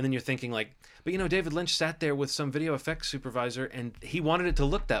cheesy. And then you're thinking like, but you know, David Lynch sat there with some video effects supervisor and he wanted it to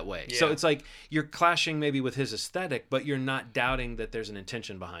look that way. Yeah. So it's like you're clashing maybe with his aesthetic, but you're not doubting that there's an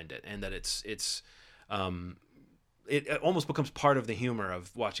intention behind it and that it almost becomes part of the humor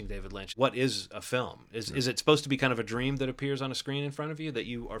of watching David Lynch. What is a film? Is it supposed to be kind of a dream that appears on a screen in front of you that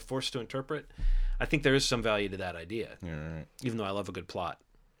you are forced to interpret? I think there is some value to that idea. Yeah, right. Even though I love a good plot.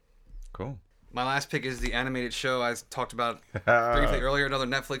 Cool. My last pick is the animated show I talked about briefly earlier, another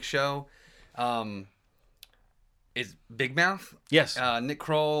Netflix show. It's Big Mouth. Yes. Nick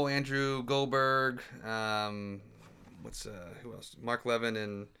Kroll, Andrew Goldberg, who else? Mark Levin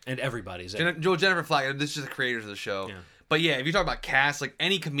and everybody's Jennifer Flagg. This is the creators of the show. Yeah. But yeah, if you talk about cast, like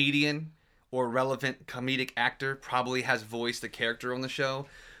any comedian or relevant comedic actor probably has voiced the character on the show.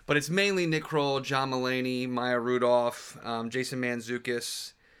 But it's mainly Nick Kroll, John Mulaney, Maya Rudolph, Jason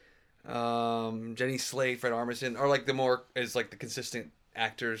Mantzoukas, Jenny Slate, Fred Armisen, are like the consistent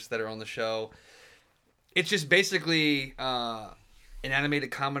actors that are on the show. It's just basically an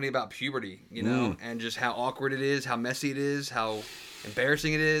animated comedy about puberty, you know, and just how awkward it is, how messy it is, how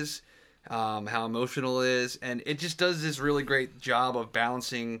embarrassing it is, how emotional it is, and it just does this really great job of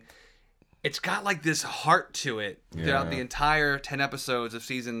balancing. It's got like this heart to it throughout the entire 10 episodes of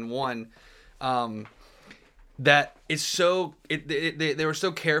season 1. That it's so they were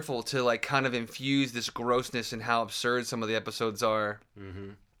so careful to like kind of infuse this grossness and how absurd some of the episodes are,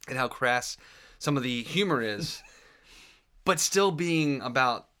 and how crass some of the humor is, but still being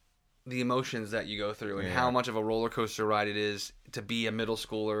about the emotions that you go through and how much of a roller coaster ride it is to be a middle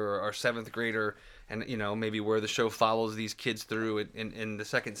schooler or 7th grader, and you know maybe where the show follows these kids through in the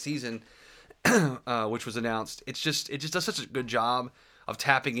second season. Which was announced. It just does such a good job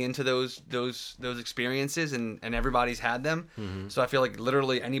tapping into those experiences, and everybody's had them. So I feel like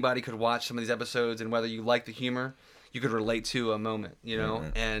literally anybody could watch some of these episodes, and whether you like the humor, you could relate to a moment, you know.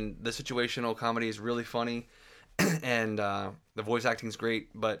 And the situational comedy is really funny, and the voice acting is great.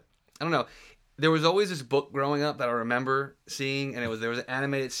 But I don't know. There was always this book growing up that I remember seeing, and there was an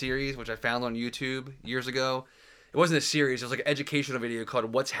animated series which I found on YouTube years ago. It wasn't a series; it was like an educational video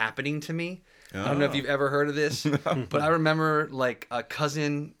called "What's Happening to Me." I don't know if you've ever heard of this, but I remember like a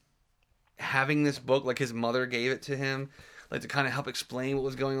cousin having this book, like his mother gave it to him, like to kind of help explain what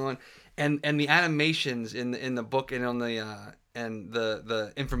was going on, and the animations in the book and on the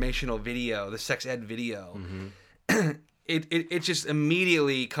informational video, the sex ed video. It just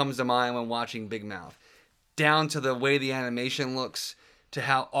immediately comes to mind when watching Big Mouth, down to the way the animation looks, to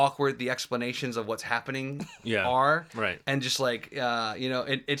how awkward the explanations of what's happening are, right? And just like you know,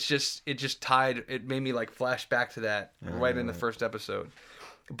 it just tied. It made me like flash back to that right in the first episode.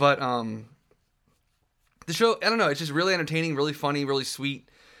 But the show, I don't know, it's just really entertaining, really funny, really sweet,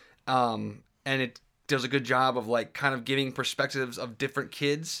 and it does a good job of like kind of giving perspectives of different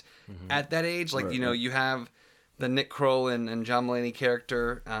kids at that age. Like you know, you have the Nick Kroll and John Mulaney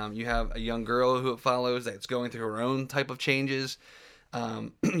character. You have a young girl who it follows that's going through her own type of changes.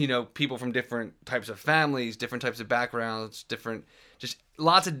 You know, people from different types of families, different types of backgrounds, just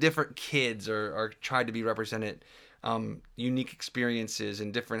lots of different kids are tried to be represented. Unique experiences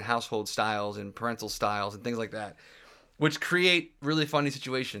and different household styles and parental styles and things like that, which create really funny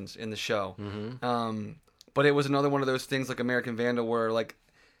situations in the show. But it was another one of those things like American Vandal where like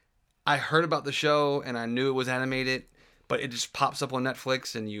I heard about the show and I knew it was animated, but it just pops up on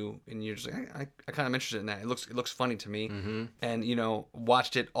Netflix and you're just like, I kind of interested in that. It looks funny to me, and you know,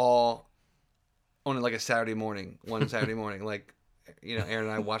 watched it all on like a Saturday morning, one Saturday morning. Like, you know, Aaron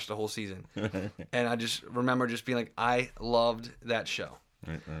and I watched the whole season, and I just remember just being like, I loved that show.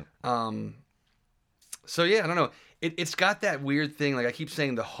 So yeah, I don't know. It's got that weird thing. Like I keep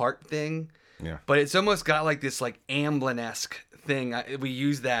saying the heart thing. Yeah. But it's almost got like this like Amblin-esque thing. We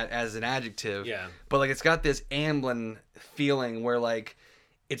use that as an adjective. Yeah. But like it's got this Amblin feeling where like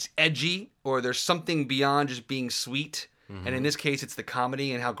it's edgy or there's something beyond just being sweet. And in this case, it's the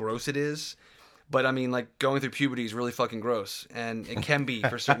comedy and how gross it is. But I mean, like going through puberty is really fucking gross, and it can be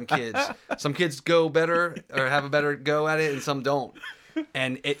for certain kids. Some kids go better or have a better go at it, and some don't.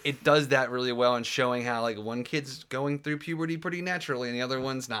 And it does that really well in showing how like one kid's going through puberty pretty naturally and the other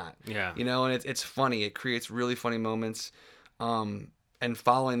one's not. Yeah. You know, and it's funny. It creates really funny moments. And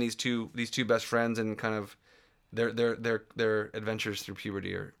following these two best friends and kind of their adventures through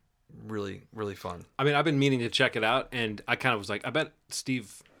puberty are really, really fun. I mean, I've been meaning to check it out, and I kind of was like, I bet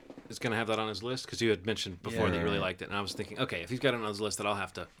Steve is going to have that on his list because you had mentioned before that you really liked it, and I was thinking, okay, if he's got it on his list, then I'll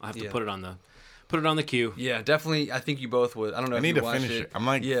have to put it on the queue. Yeah, definitely. I think you both would. I don't know. I need to finish it. I'm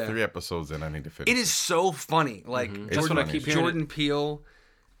like 3 episodes in. I need to finish. It is so funny. Like that's what I keep hearing. Jordan Peele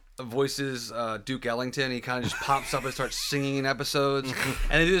voices Duke Ellington. He kind of just pops up and starts singing in episodes,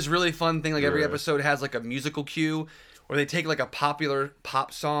 and they do this really fun thing. Like every episode has like a musical cue, where they take like a popular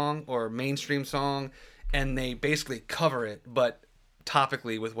pop song or mainstream song, and they basically cover it, but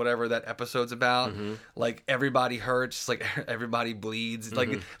topically with whatever that episode's about. Like everybody hurts, like everybody bleeds,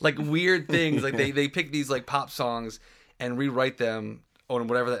 like weird things. Like they pick these like pop songs and rewrite them on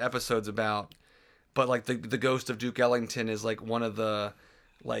whatever that episode's about. But like the ghost of Duke Ellington is like one of the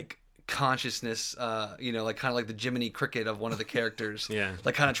like consciousness, you know, like kind of like the Jiminy Cricket of one of the characters.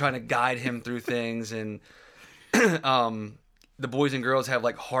 Like kind of trying to guide him through things. And the boys and girls have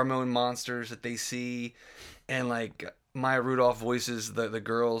like hormone monsters that they see, and like Maya Rudolph voices the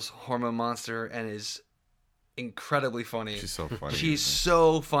girl's hormone monster and is incredibly funny. She's so funny. She's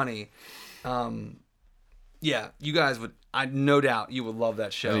so funny. Yeah, you guys would, I no doubt you would love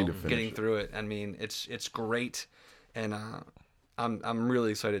that show. Getting through it. I mean, it's great, and I'm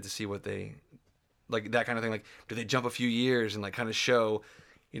really excited to see what they like, that kind of thing. Like, do they jump a few years and like kind of show,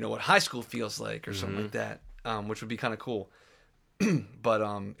 you know, what high school feels like or something like that, which would be kind of cool. But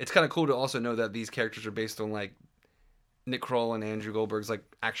it's kind of cool to also know that these characters are based on like Nick Kroll and Andrew Goldberg's like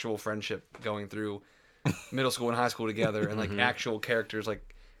actual friendship going through middle school and high school together, and like actual characters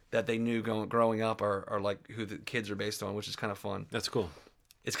like that they knew growing up are like who the kids are based on, which is kind of fun. That's cool.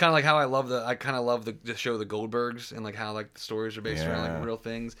 It's kind of like how I kind of love the show The Goldbergs, and like how like the stories are based around like real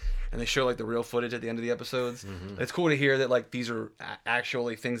things, and they show like the real footage at the end of the episodes. It's cool to hear that like these are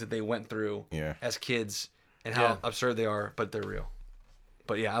actually things that they went through as kids, and how absurd they are, but they're real.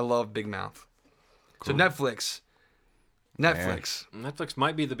 But yeah, I love Big Mouth. Cool. So Netflix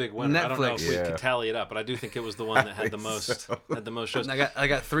might be the big winner. I don't know if we could tally it up, but I do think it was the one that had the most had the most shows. I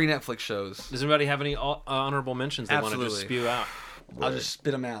got 3 Netflix shows. Does anybody have any honorable mentions they want to just spew out? I'll just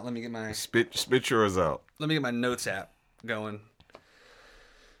spit them out. Let me get my spit yours out. Let me get my notes app going.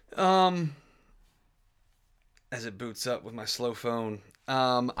 As it boots up with my slow phone,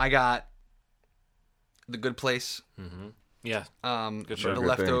 I got The Good Place. Mm-hmm. Yeah. Good show. The Good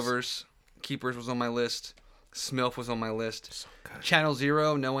Leftovers. Keepers was on my list. Smilf was on my list. So good. Channel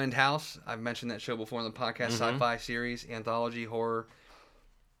Zero, No End House. I've mentioned that show before in the podcast. Mm-hmm. Sci-fi series, anthology, horror.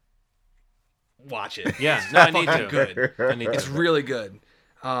 Watch it. Yeah. No, I need to. Good. I need It's to. really good.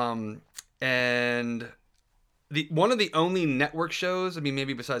 And one of the only network shows, I mean,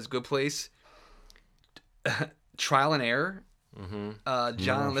 maybe besides Good Place, Trial and Error. Mm-hmm.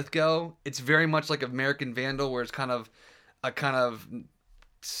 John Lithgow. It's very much like American Vandal, where it's kind of a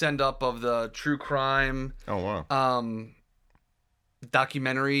send up of the true crime Oh wow.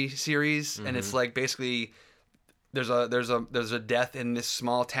 documentary series, and it's like basically there's a death in this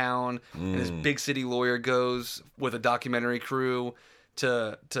small town, and this big city lawyer goes with a documentary crew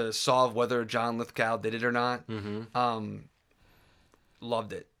to solve whether John Lithgow did it or not.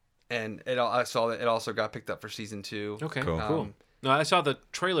 Loved it, and I saw that it also got picked up for season 2. Okay. Cool. Cool. No, I saw the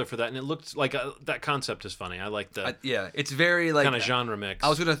trailer for that, and it looked like that concept is funny. I like the Yeah, it's very like kind of genre mix. I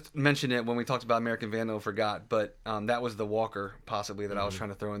was going to mention it when we talked about American Vandal, forgot, but that was the Walker possibly that I was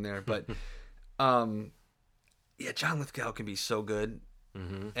trying to throw in there. But yeah, John Lithgow can be so good,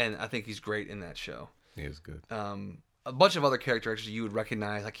 and I think he's great in that show. He is good. A bunch of other characters you would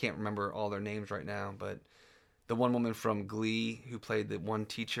recognize. I can't remember all their names right now, but the one woman from Glee who played the one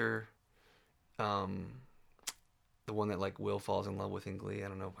teacher, the one that like Will falls in love with in Glee. I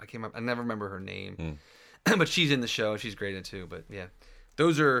don't know. I never remember her name, but she's in the show. She's great in it too. But yeah,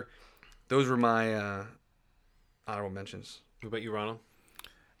 those were my honorable mentions. What about you, Ronald?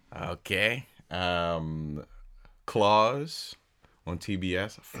 Okay. Claws on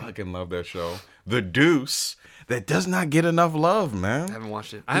TBS. I fucking love that show. The Deuce, that does not get enough love, man. I haven't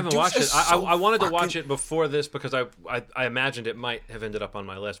watched it. I haven't Deuce watched it. is so I wanted to fucking- watch it before this because I imagined it might have ended up on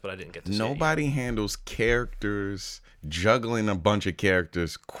my list, but I didn't get to see it. Nobody handles characters, juggling a bunch of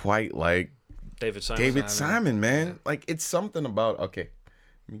characters quite like David Simon. David Simon, man. Like, it's something about, okay.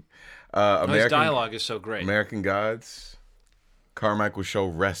 His American dialogue is so great. American Gods, Carmichael Show,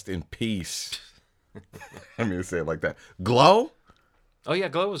 rest in peace. I mean to say it like that. Glow? Oh yeah,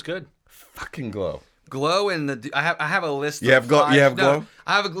 Glow was good. Fucking Glow. Glow and I have a list. You have Glow- you have Glow?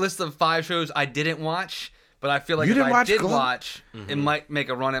 I have a list of 5 shows I didn't watch, but I feel like You if didn't I watch did Glow? watch, it might make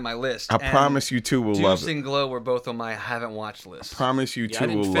a run at my list. I And promise you two will love Deuce it. and Glow were both on my haven't watched list. Promise you Yeah, two I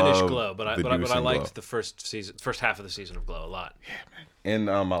didn't will finish love Glow, but the Deuce I and liked Glow. the first half of the season of Glow a lot. And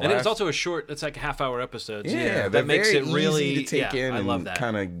my And last, it was also a short. It's like half-hour episodes. yeah, that makes very it really easy to take in I love and that.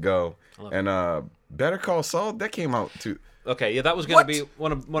 kind of go. love And Better Call Saul, that came out too. Okay, yeah, that was going What? to be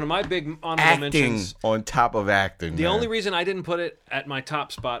one of my big honorable Acting mentions. on top of acting. The man. only reason I didn't put it at my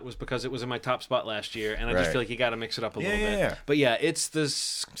top spot was because it was in my top spot last year, and I just Right. feel like you got to mix it up a little bit. Yeah. But yeah, it's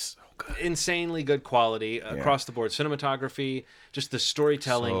this insanely good quality across the board. Cinematography, just the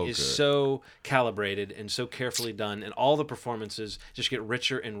storytelling So is good. so calibrated and so carefully done, and all the performances just get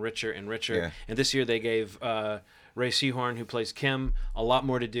richer and richer and richer. Yeah. And this year they gave Ray Seahorn, who plays Kim, a lot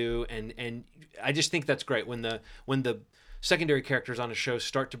more to do, and I just think that's great when the secondary characters on a show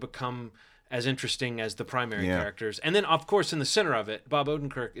start to become as interesting as the primary Yeah. characters. And then, of course, in the center of it, Bob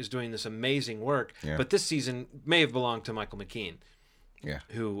Odenkirk is doing this amazing work. Yeah. But this season may have belonged to Michael McKean, Yeah.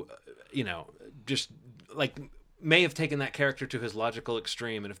 who, just like may have taken that character to his logical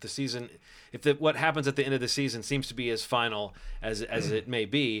extreme. And if what happens at the end of the season seems to be as final as it may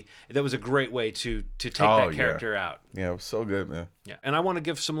be, that was a great way to take that character out. Yeah, it was so good, man. Yeah, and I want to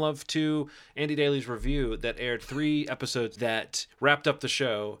give some love to Andy Daly's review that aired 3 episodes that wrapped up the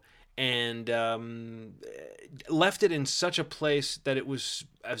show and left it in such a place that it was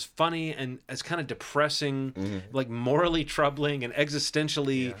as funny and as kind of depressing, like morally troubling and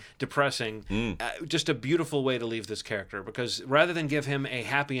existentially depressing. Just a beautiful way to leave this character, because rather than give him a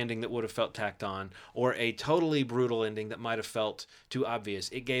happy ending that would have felt tacked on or a totally brutal ending that might have felt too obvious,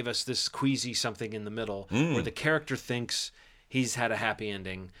 it gave us this queasy something in the middle where the character thinks he's had a happy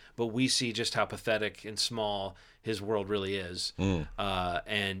ending, but we see just how pathetic and small his world really is. And I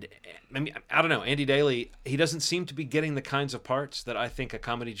mean, I don't know, Andy Daly, he doesn't seem to be getting the kinds of parts that I think a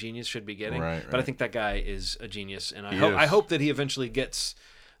comedy genius should be getting. Right, But I right. think that guy is a genius, and He I is. hope that he eventually gets,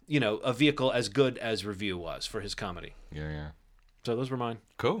 a vehicle as good as Review was for his comedy. Yeah. So those were mine.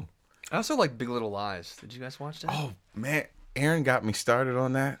 Cool. I also like Big Little Lies. Did you guys watch that? Oh man, Aaron got me started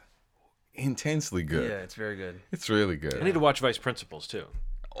on that. Intensely good. Yeah, it's very good. It's really good. I need to watch Vice Principals too.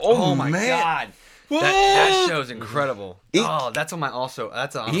 Oh my man. god. What? That show's incredible. That's on my also.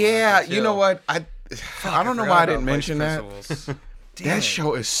 That's on. Yeah, you know what? I don't know why I didn't mention that. That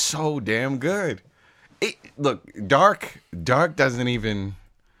show is so damn good. Look, Dark doesn't even.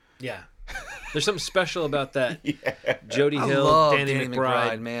 Yeah. There's something special about that Jody I Hill, love Danny Danny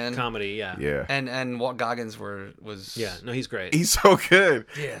McBride man. comedy. Yeah. Yeah. And Walt Goggins was. Yeah. No, he's great. He's so good.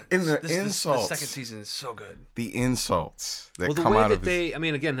 Yeah. In the the insults. second season is so good. The insults that Well, the come way out that of they, I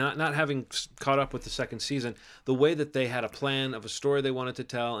mean, again, not having caught up with the second season, the way that they had a plan of a story they wanted to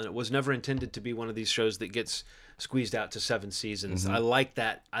tell, and it was never intended to be one of these shows that gets squeezed out to 7 seasons. I like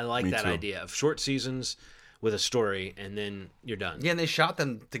that. I like Me that too. idea of short seasons with a story, and then you're done. Yeah, and they shot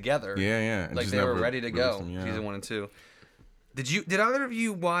them together. Yeah. and Like just they were never ready to go. released them, yeah. Season 1 and 2. Did either of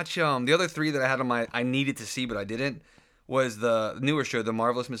you watch the other 3 that I had on my I needed to see but I didn't? Was the newer show, The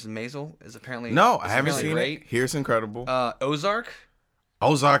Marvelous Mrs. Maisel, is apparently No, is I haven't apparently seen great. it. Here's incredible. Ozark,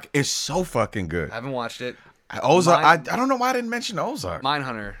 Ozark is so fucking good. I haven't watched it. Ozark. I don't know why I didn't mention Ozark.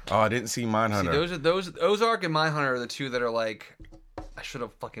 Mindhunter. Oh, I didn't see Mindhunter. See, those Ozark and Mindhunter are the 2 that are like I should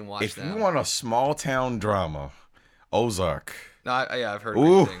have fucking watched If them. you want a small town drama, Ozark. No, I've heard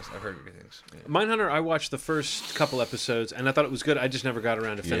Ooh. good things. I've heard good things. Yeah. Mindhunter, I watched the first couple episodes, and I thought it was good. I just never got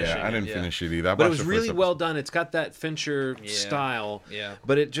around to finishing Yeah, I didn't it. finish it either. I But it watched was the first really episode. well done. It's got that Fincher style. Yeah.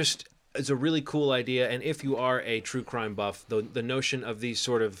 But it just is a really cool idea. And if you are a true crime buff, the notion of these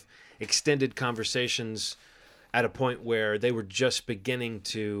sort of extended conversations at a point where they were just beginning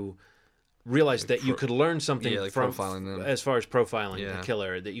to realize that you could learn something like from profiling them. as far as profiling Yeah. the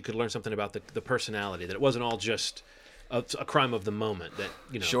killer, that you could learn something about the personality, that it wasn't all just a crime of the moment,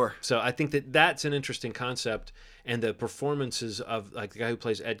 that Sure. So I think that that's an interesting concept, and the performances of like the guy who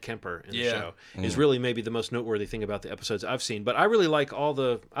plays Ed Kemper in the show is really maybe the most noteworthy thing about the episodes I've seen. But I really like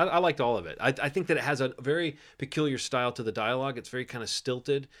I liked all of it. I think that it has a very peculiar style to the dialogue. It's very kind of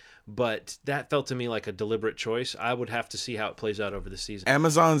stilted, but that felt to me like a deliberate choice. I would have to see how it plays out over the season.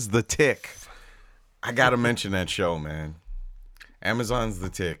 Amazon's The Tick. I gotta mention that show, man. Amazon's The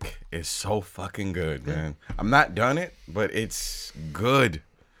Tick is so fucking good, man. I'm not done it, but it's good.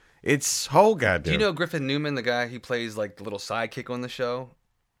 It's so goddamn. Do you know Griffin Newman, the guy who plays like the little sidekick on the show?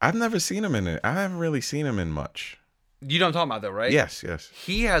 I've never seen him in it. I haven't really seen him in much. You know what I'm talking about, though, right? Yes.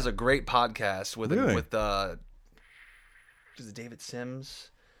 He has a great podcast with Really? is it David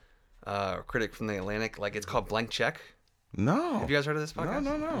Sims, a critic from the Atlantic. Like it's called Blank Check. No. Have you guys heard of this podcast?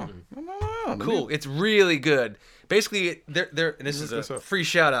 No. Cool. It's really good. Basically, they're and this is this a up. free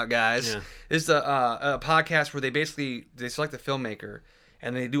shout out, guys. Yeah. This is a podcast where they select a filmmaker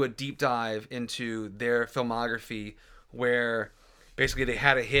and they do a deep dive into their filmography, where basically they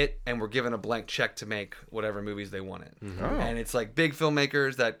had a hit and were given a blank check to make whatever movies they wanted. Oh. And it's like big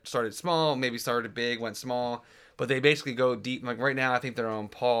filmmakers that started small, maybe started big, went small. But they basically go deep. Like right now, I think they're on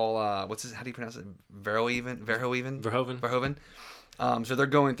Paul. How do you pronounce it? Verhoeven. So they're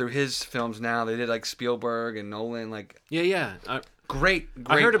going through his films now. They did like Spielberg and Nolan. Like Yeah. great.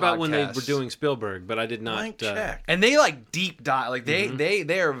 I heard about when they podcasts. were doing Spielberg, but I did not. Blank check. And they like deep dive. Like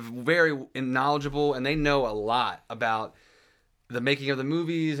they are very knowledgeable and they know a lot about the making of the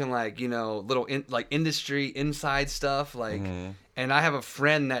movies and like little industry inside stuff. Like, and I have a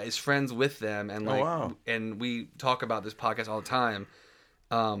friend that is friends with them and like, wow. and we talk about this podcast all the time.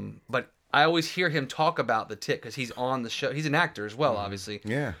 But I always hear him talk about The Tick because he's on the show. He's an actor as well, obviously.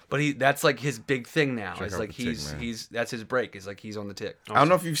 Yeah. But that's like his big thing now. Check It's out like The Tick, man. that's his break. It's like he's on The Tick. I don't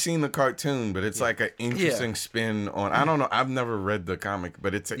know if you've seen the cartoon, but it's like an interesting spin on. I don't know. I've never read the comic,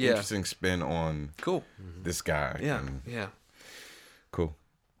 but it's an interesting spin on Cool. this guy. Yeah. And Yeah. cool.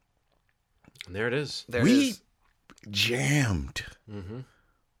 And there it is. There it We is. jammed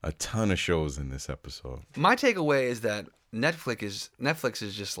a ton of shows in this episode. My takeaway is that Netflix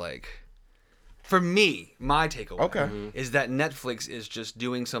is just like, for me, my takeaway Okay. is that Netflix is just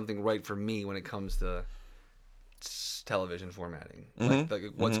doing something right for me when it comes to television formatting. Like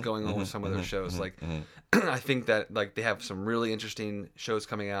what's going on with some of their shows. Like I think that like they have some really interesting shows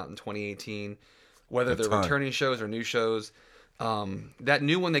coming out in 2018, whether they're ton. returning shows or new shows. That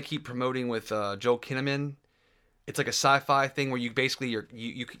new one they keep promoting with Joel Kinnaman. It's like a sci-fi thing where you basically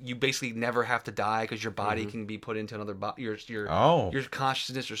you basically never have to die because your body can be put into another body. Your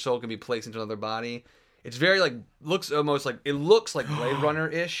consciousness, your soul can be placed into another body. It's very like looks like Blade Runner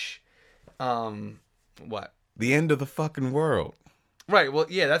ish. What? The End of the Fucking World. Right. Well,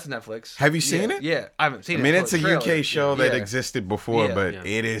 yeah, that's Netflix. Have you seen it? Yeah, I haven't seen it. I mean, for it's the a trailer. UK show that Yeah. existed before, Yeah. but Yeah.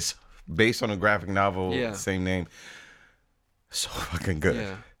 it is based on a graphic novel, Yeah. same name. So fucking good.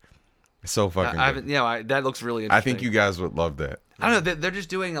 Yeah. So fucking I good. haven't. That looks really I interesting. think you guys would love that. I don't know. They're just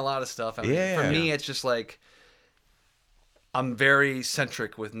doing a lot of stuff. I mean, Yeah. For me, it's just like I'm very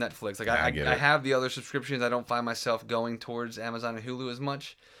centric with Netflix. Like I get I it. have the other subscriptions. I don't find myself going towards Amazon and Hulu as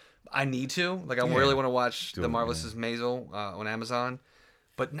much. I need to. Like, I really want to watch The Marvelous Mrs. Maisel on Amazon.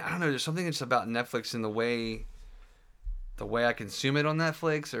 But I don't know. There's something just about Netflix and the way I consume it on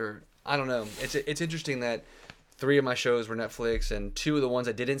Netflix, or I don't know. It's interesting that 3 of my shows were Netflix, and 2 of the ones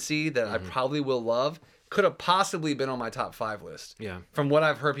I didn't see that I probably will love could have possibly been on my top 5 list. Yeah. From what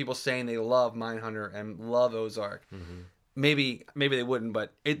I've heard people saying, they love Mindhunter and love Ozark. Maybe they wouldn't,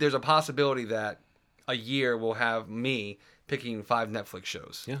 but there's a possibility that a year will have me picking 5 Netflix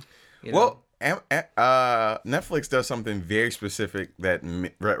shows. Yeah. You know? Well, Netflix does something very specific that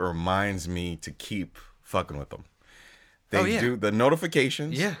reminds me to keep fucking with them. They do the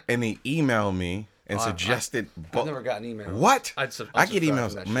notifications, and they email me and suggest it. I've never gotten emails. What? I get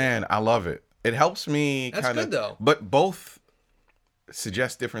emails. Man, I love it. It helps me kind of. That's good, though. But both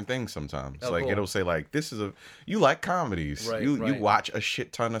suggest different things sometimes. Oh, like, cool. it'll say, like, this is you like comedies. Right, you right. watch a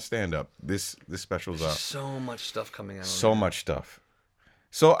shit ton of stand-up. This special's up. So much stuff coming out. So much stuff.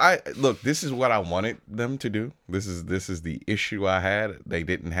 So this is what I wanted them to do. This is the issue I had. They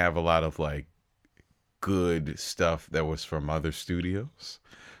didn't have a lot of like good stuff that was from other studios.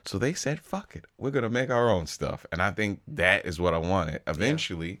 So they said, fuck it. We're going to make our own stuff. And I think that is what I wanted.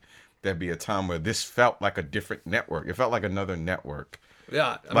 Eventually, there'd be a time where this felt like a different network. It felt like another network.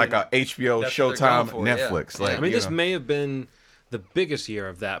 Yeah. Like a HBO, Showtime, Netflix. Yeah. Like, I mean, this may have been the biggest year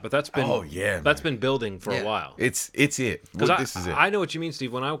of that, but that's been been building for a while. It's it. This is it. I know what you mean,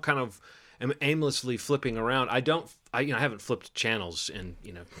 Steve. When I kind of am aimlessly flipping around, I haven't flipped channels in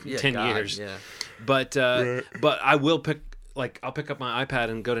 10 years. Yeah. But I will I'll pick up my iPad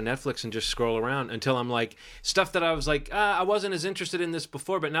and go to Netflix and just scroll around until I'm like, stuff that I was like, I wasn't as interested in this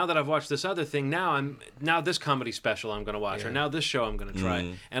before, but now that I've watched this other thing, now this comedy special I'm going to watch, or now this show I'm going to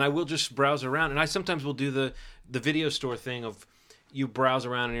try. And I will just browse around. And I sometimes will do the video store thing of you browse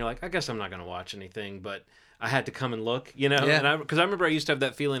around and you're like, I guess I'm not going to watch anything, but I had to come and look, Yeah. Because I remember I used to have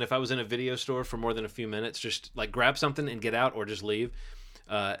that feeling if I was in a video store for more than a few minutes, just like grab something and get out or just leave.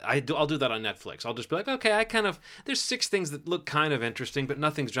 I'll do that on Netflix. I'll just be like, okay, there's 6 things that look kind of interesting, but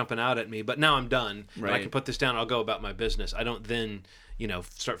nothing's jumping out at me. But now I'm done. Right. And I can put this down. I'll go about my business. I don't then,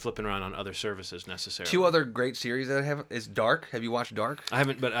 start flipping around on other services necessarily. 2 other great series that I have is Dark. Have you watched Dark? I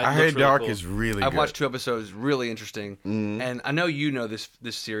haven't, but I heard Dark is really good. I've watched 2 episodes. Really interesting. And I know you know this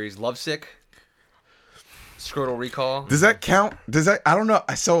series, Lovesick. Scrotal Recall. Does that count? I don't know.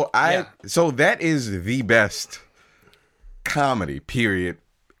 So that is the best comedy period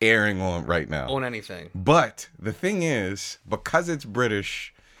airing on right now. On anything. But the thing is, because it's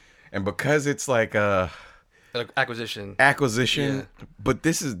British and because it's like acquisition. Yeah. But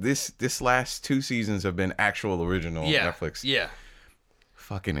this last 2 seasons have been actual original Netflix. Yeah.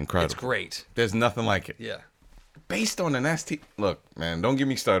 Fucking incredible. It's great. There's nothing like it. Yeah. Based on an ST. Look, man, don't get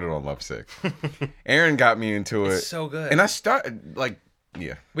me started on Lovesick. Aaron got me into it. It's so good. And I started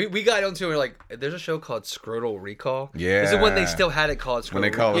We got onto it like there's a show called Scrotal Recall. Yeah. Is it when they still had it called Scrotal When they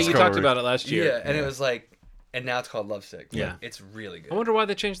call Recall? it you talked about it last year. Yeah, and it was like, and now it's called Lovesick. Yeah. It's really good. I wonder why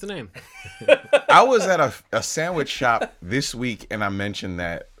they changed the name. I was at a sandwich shop this week and I mentioned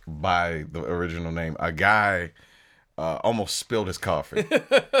that by the original name. A guy almost spilled his coffee.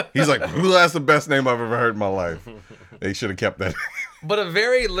 He's like, "Well, that's the best name I've ever heard in my life." They should have kept that. But a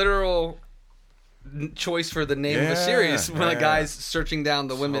very literal choice for the name of a series when a guy's searching down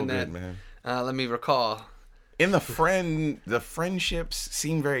the women good, that man. let me recall. In the friendships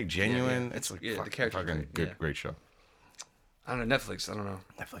seem very genuine. Yeah. It's like the fucking character's good, great show. I don't know, Netflix. I don't know.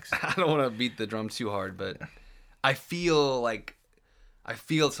 Netflix. I don't want to beat the drum too hard, but I feel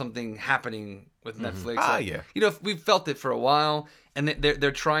something happening with Netflix. Yeah. We've felt it for a while, and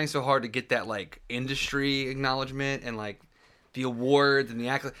they're trying so hard to get that like industry acknowledgement and like the awards and the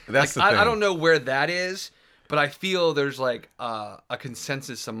accolades. That's like, the thing. I don't know where that is, but I feel there's like a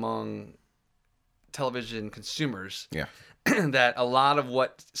consensus among television consumers. Yeah. That a lot of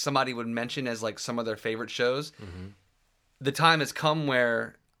what somebody would mention as like some of their favorite shows, the time has come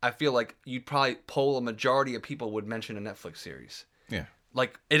where I feel like you'd probably poll a majority of people would mention a Netflix series. Yeah.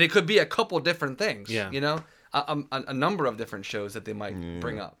 Like, and it could be a couple different things. Yeah. A number of different shows that they might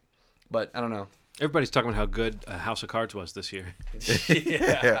bring up. But I don't know. Everybody's talking about how good House of Cards was this year.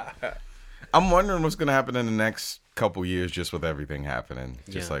 Yeah. I'm wondering what's gonna happen in the next couple years, just with everything happening,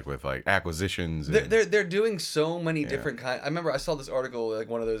 just Yeah. like with like acquisitions. And, They're doing so many different kinds. I remember I saw this article, like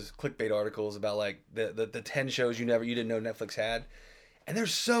one of those clickbait articles about like the 10 shows you didn't know Netflix had, and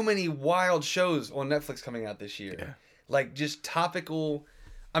there's so many wild shows on Netflix coming out this year. Yeah. Like just topical.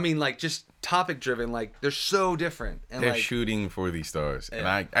 I mean, like just topic driven. Like they're so different. And they're like, shooting for these stars, and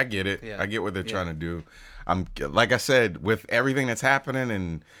I get it. Yeah. I get what they're trying to do. I'm like I said, with everything that's happening,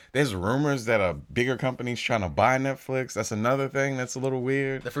 and there's rumors that a bigger company's trying to buy Netflix. That's another thing that's a little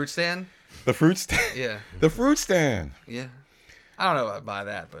weird. The fruit stand? The fruit stand. Yeah. The fruit stand. Yeah. I don't know if I buy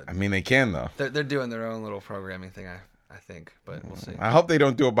that, but I mean, they can though. they're doing their own little programming thing, I think, but we'll see. I hope they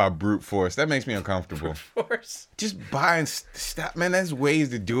don't do it by brute force. That makes me uncomfortable. Of course. Just buying stuff, man. There's ways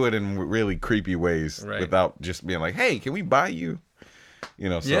to do it in really creepy ways without just being like, "Hey, can we buy you?" You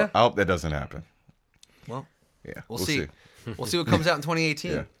know. So I hope that doesn't happen. Well, yeah, we'll see. We'll see what comes out in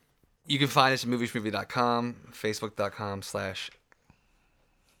 2018. Yeah. You can find us at movieshmovie.com, facebook.com/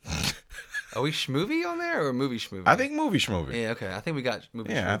 Are we schmovie on there or movie schmovie? I think movie schmovie. Yeah, okay. I think we got movie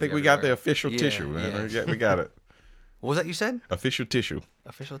schmovie. Yeah, I think we got the official tissue, man. Yeah. We got it. What was that you said? Official tissue.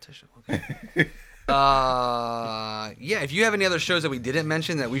 Official tissue. Okay. Yeah, if you have any other shows that we didn't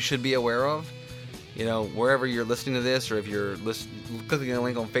mention that we should be aware of, you know, wherever you're listening to this, or if you're clicking a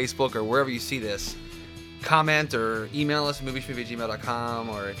link on Facebook or wherever you see this, comment or email us at movieshmovie@gmail.com,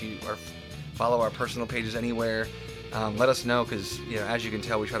 or if you follow our personal pages anywhere, let us know, because, you know, as you can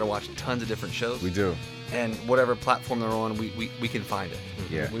tell, we try to watch tons of different shows. We do. And whatever platform they're on, we can find it.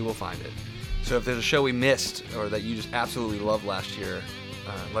 Yeah. We will find it. So if there's a show we missed or that you just absolutely loved last year,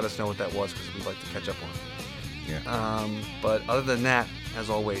 let us know what that was, because we'd like to catch up on it. Yeah. But other than that,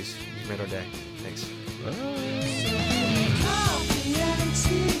 as always, you've made our day. Thanks. Bye.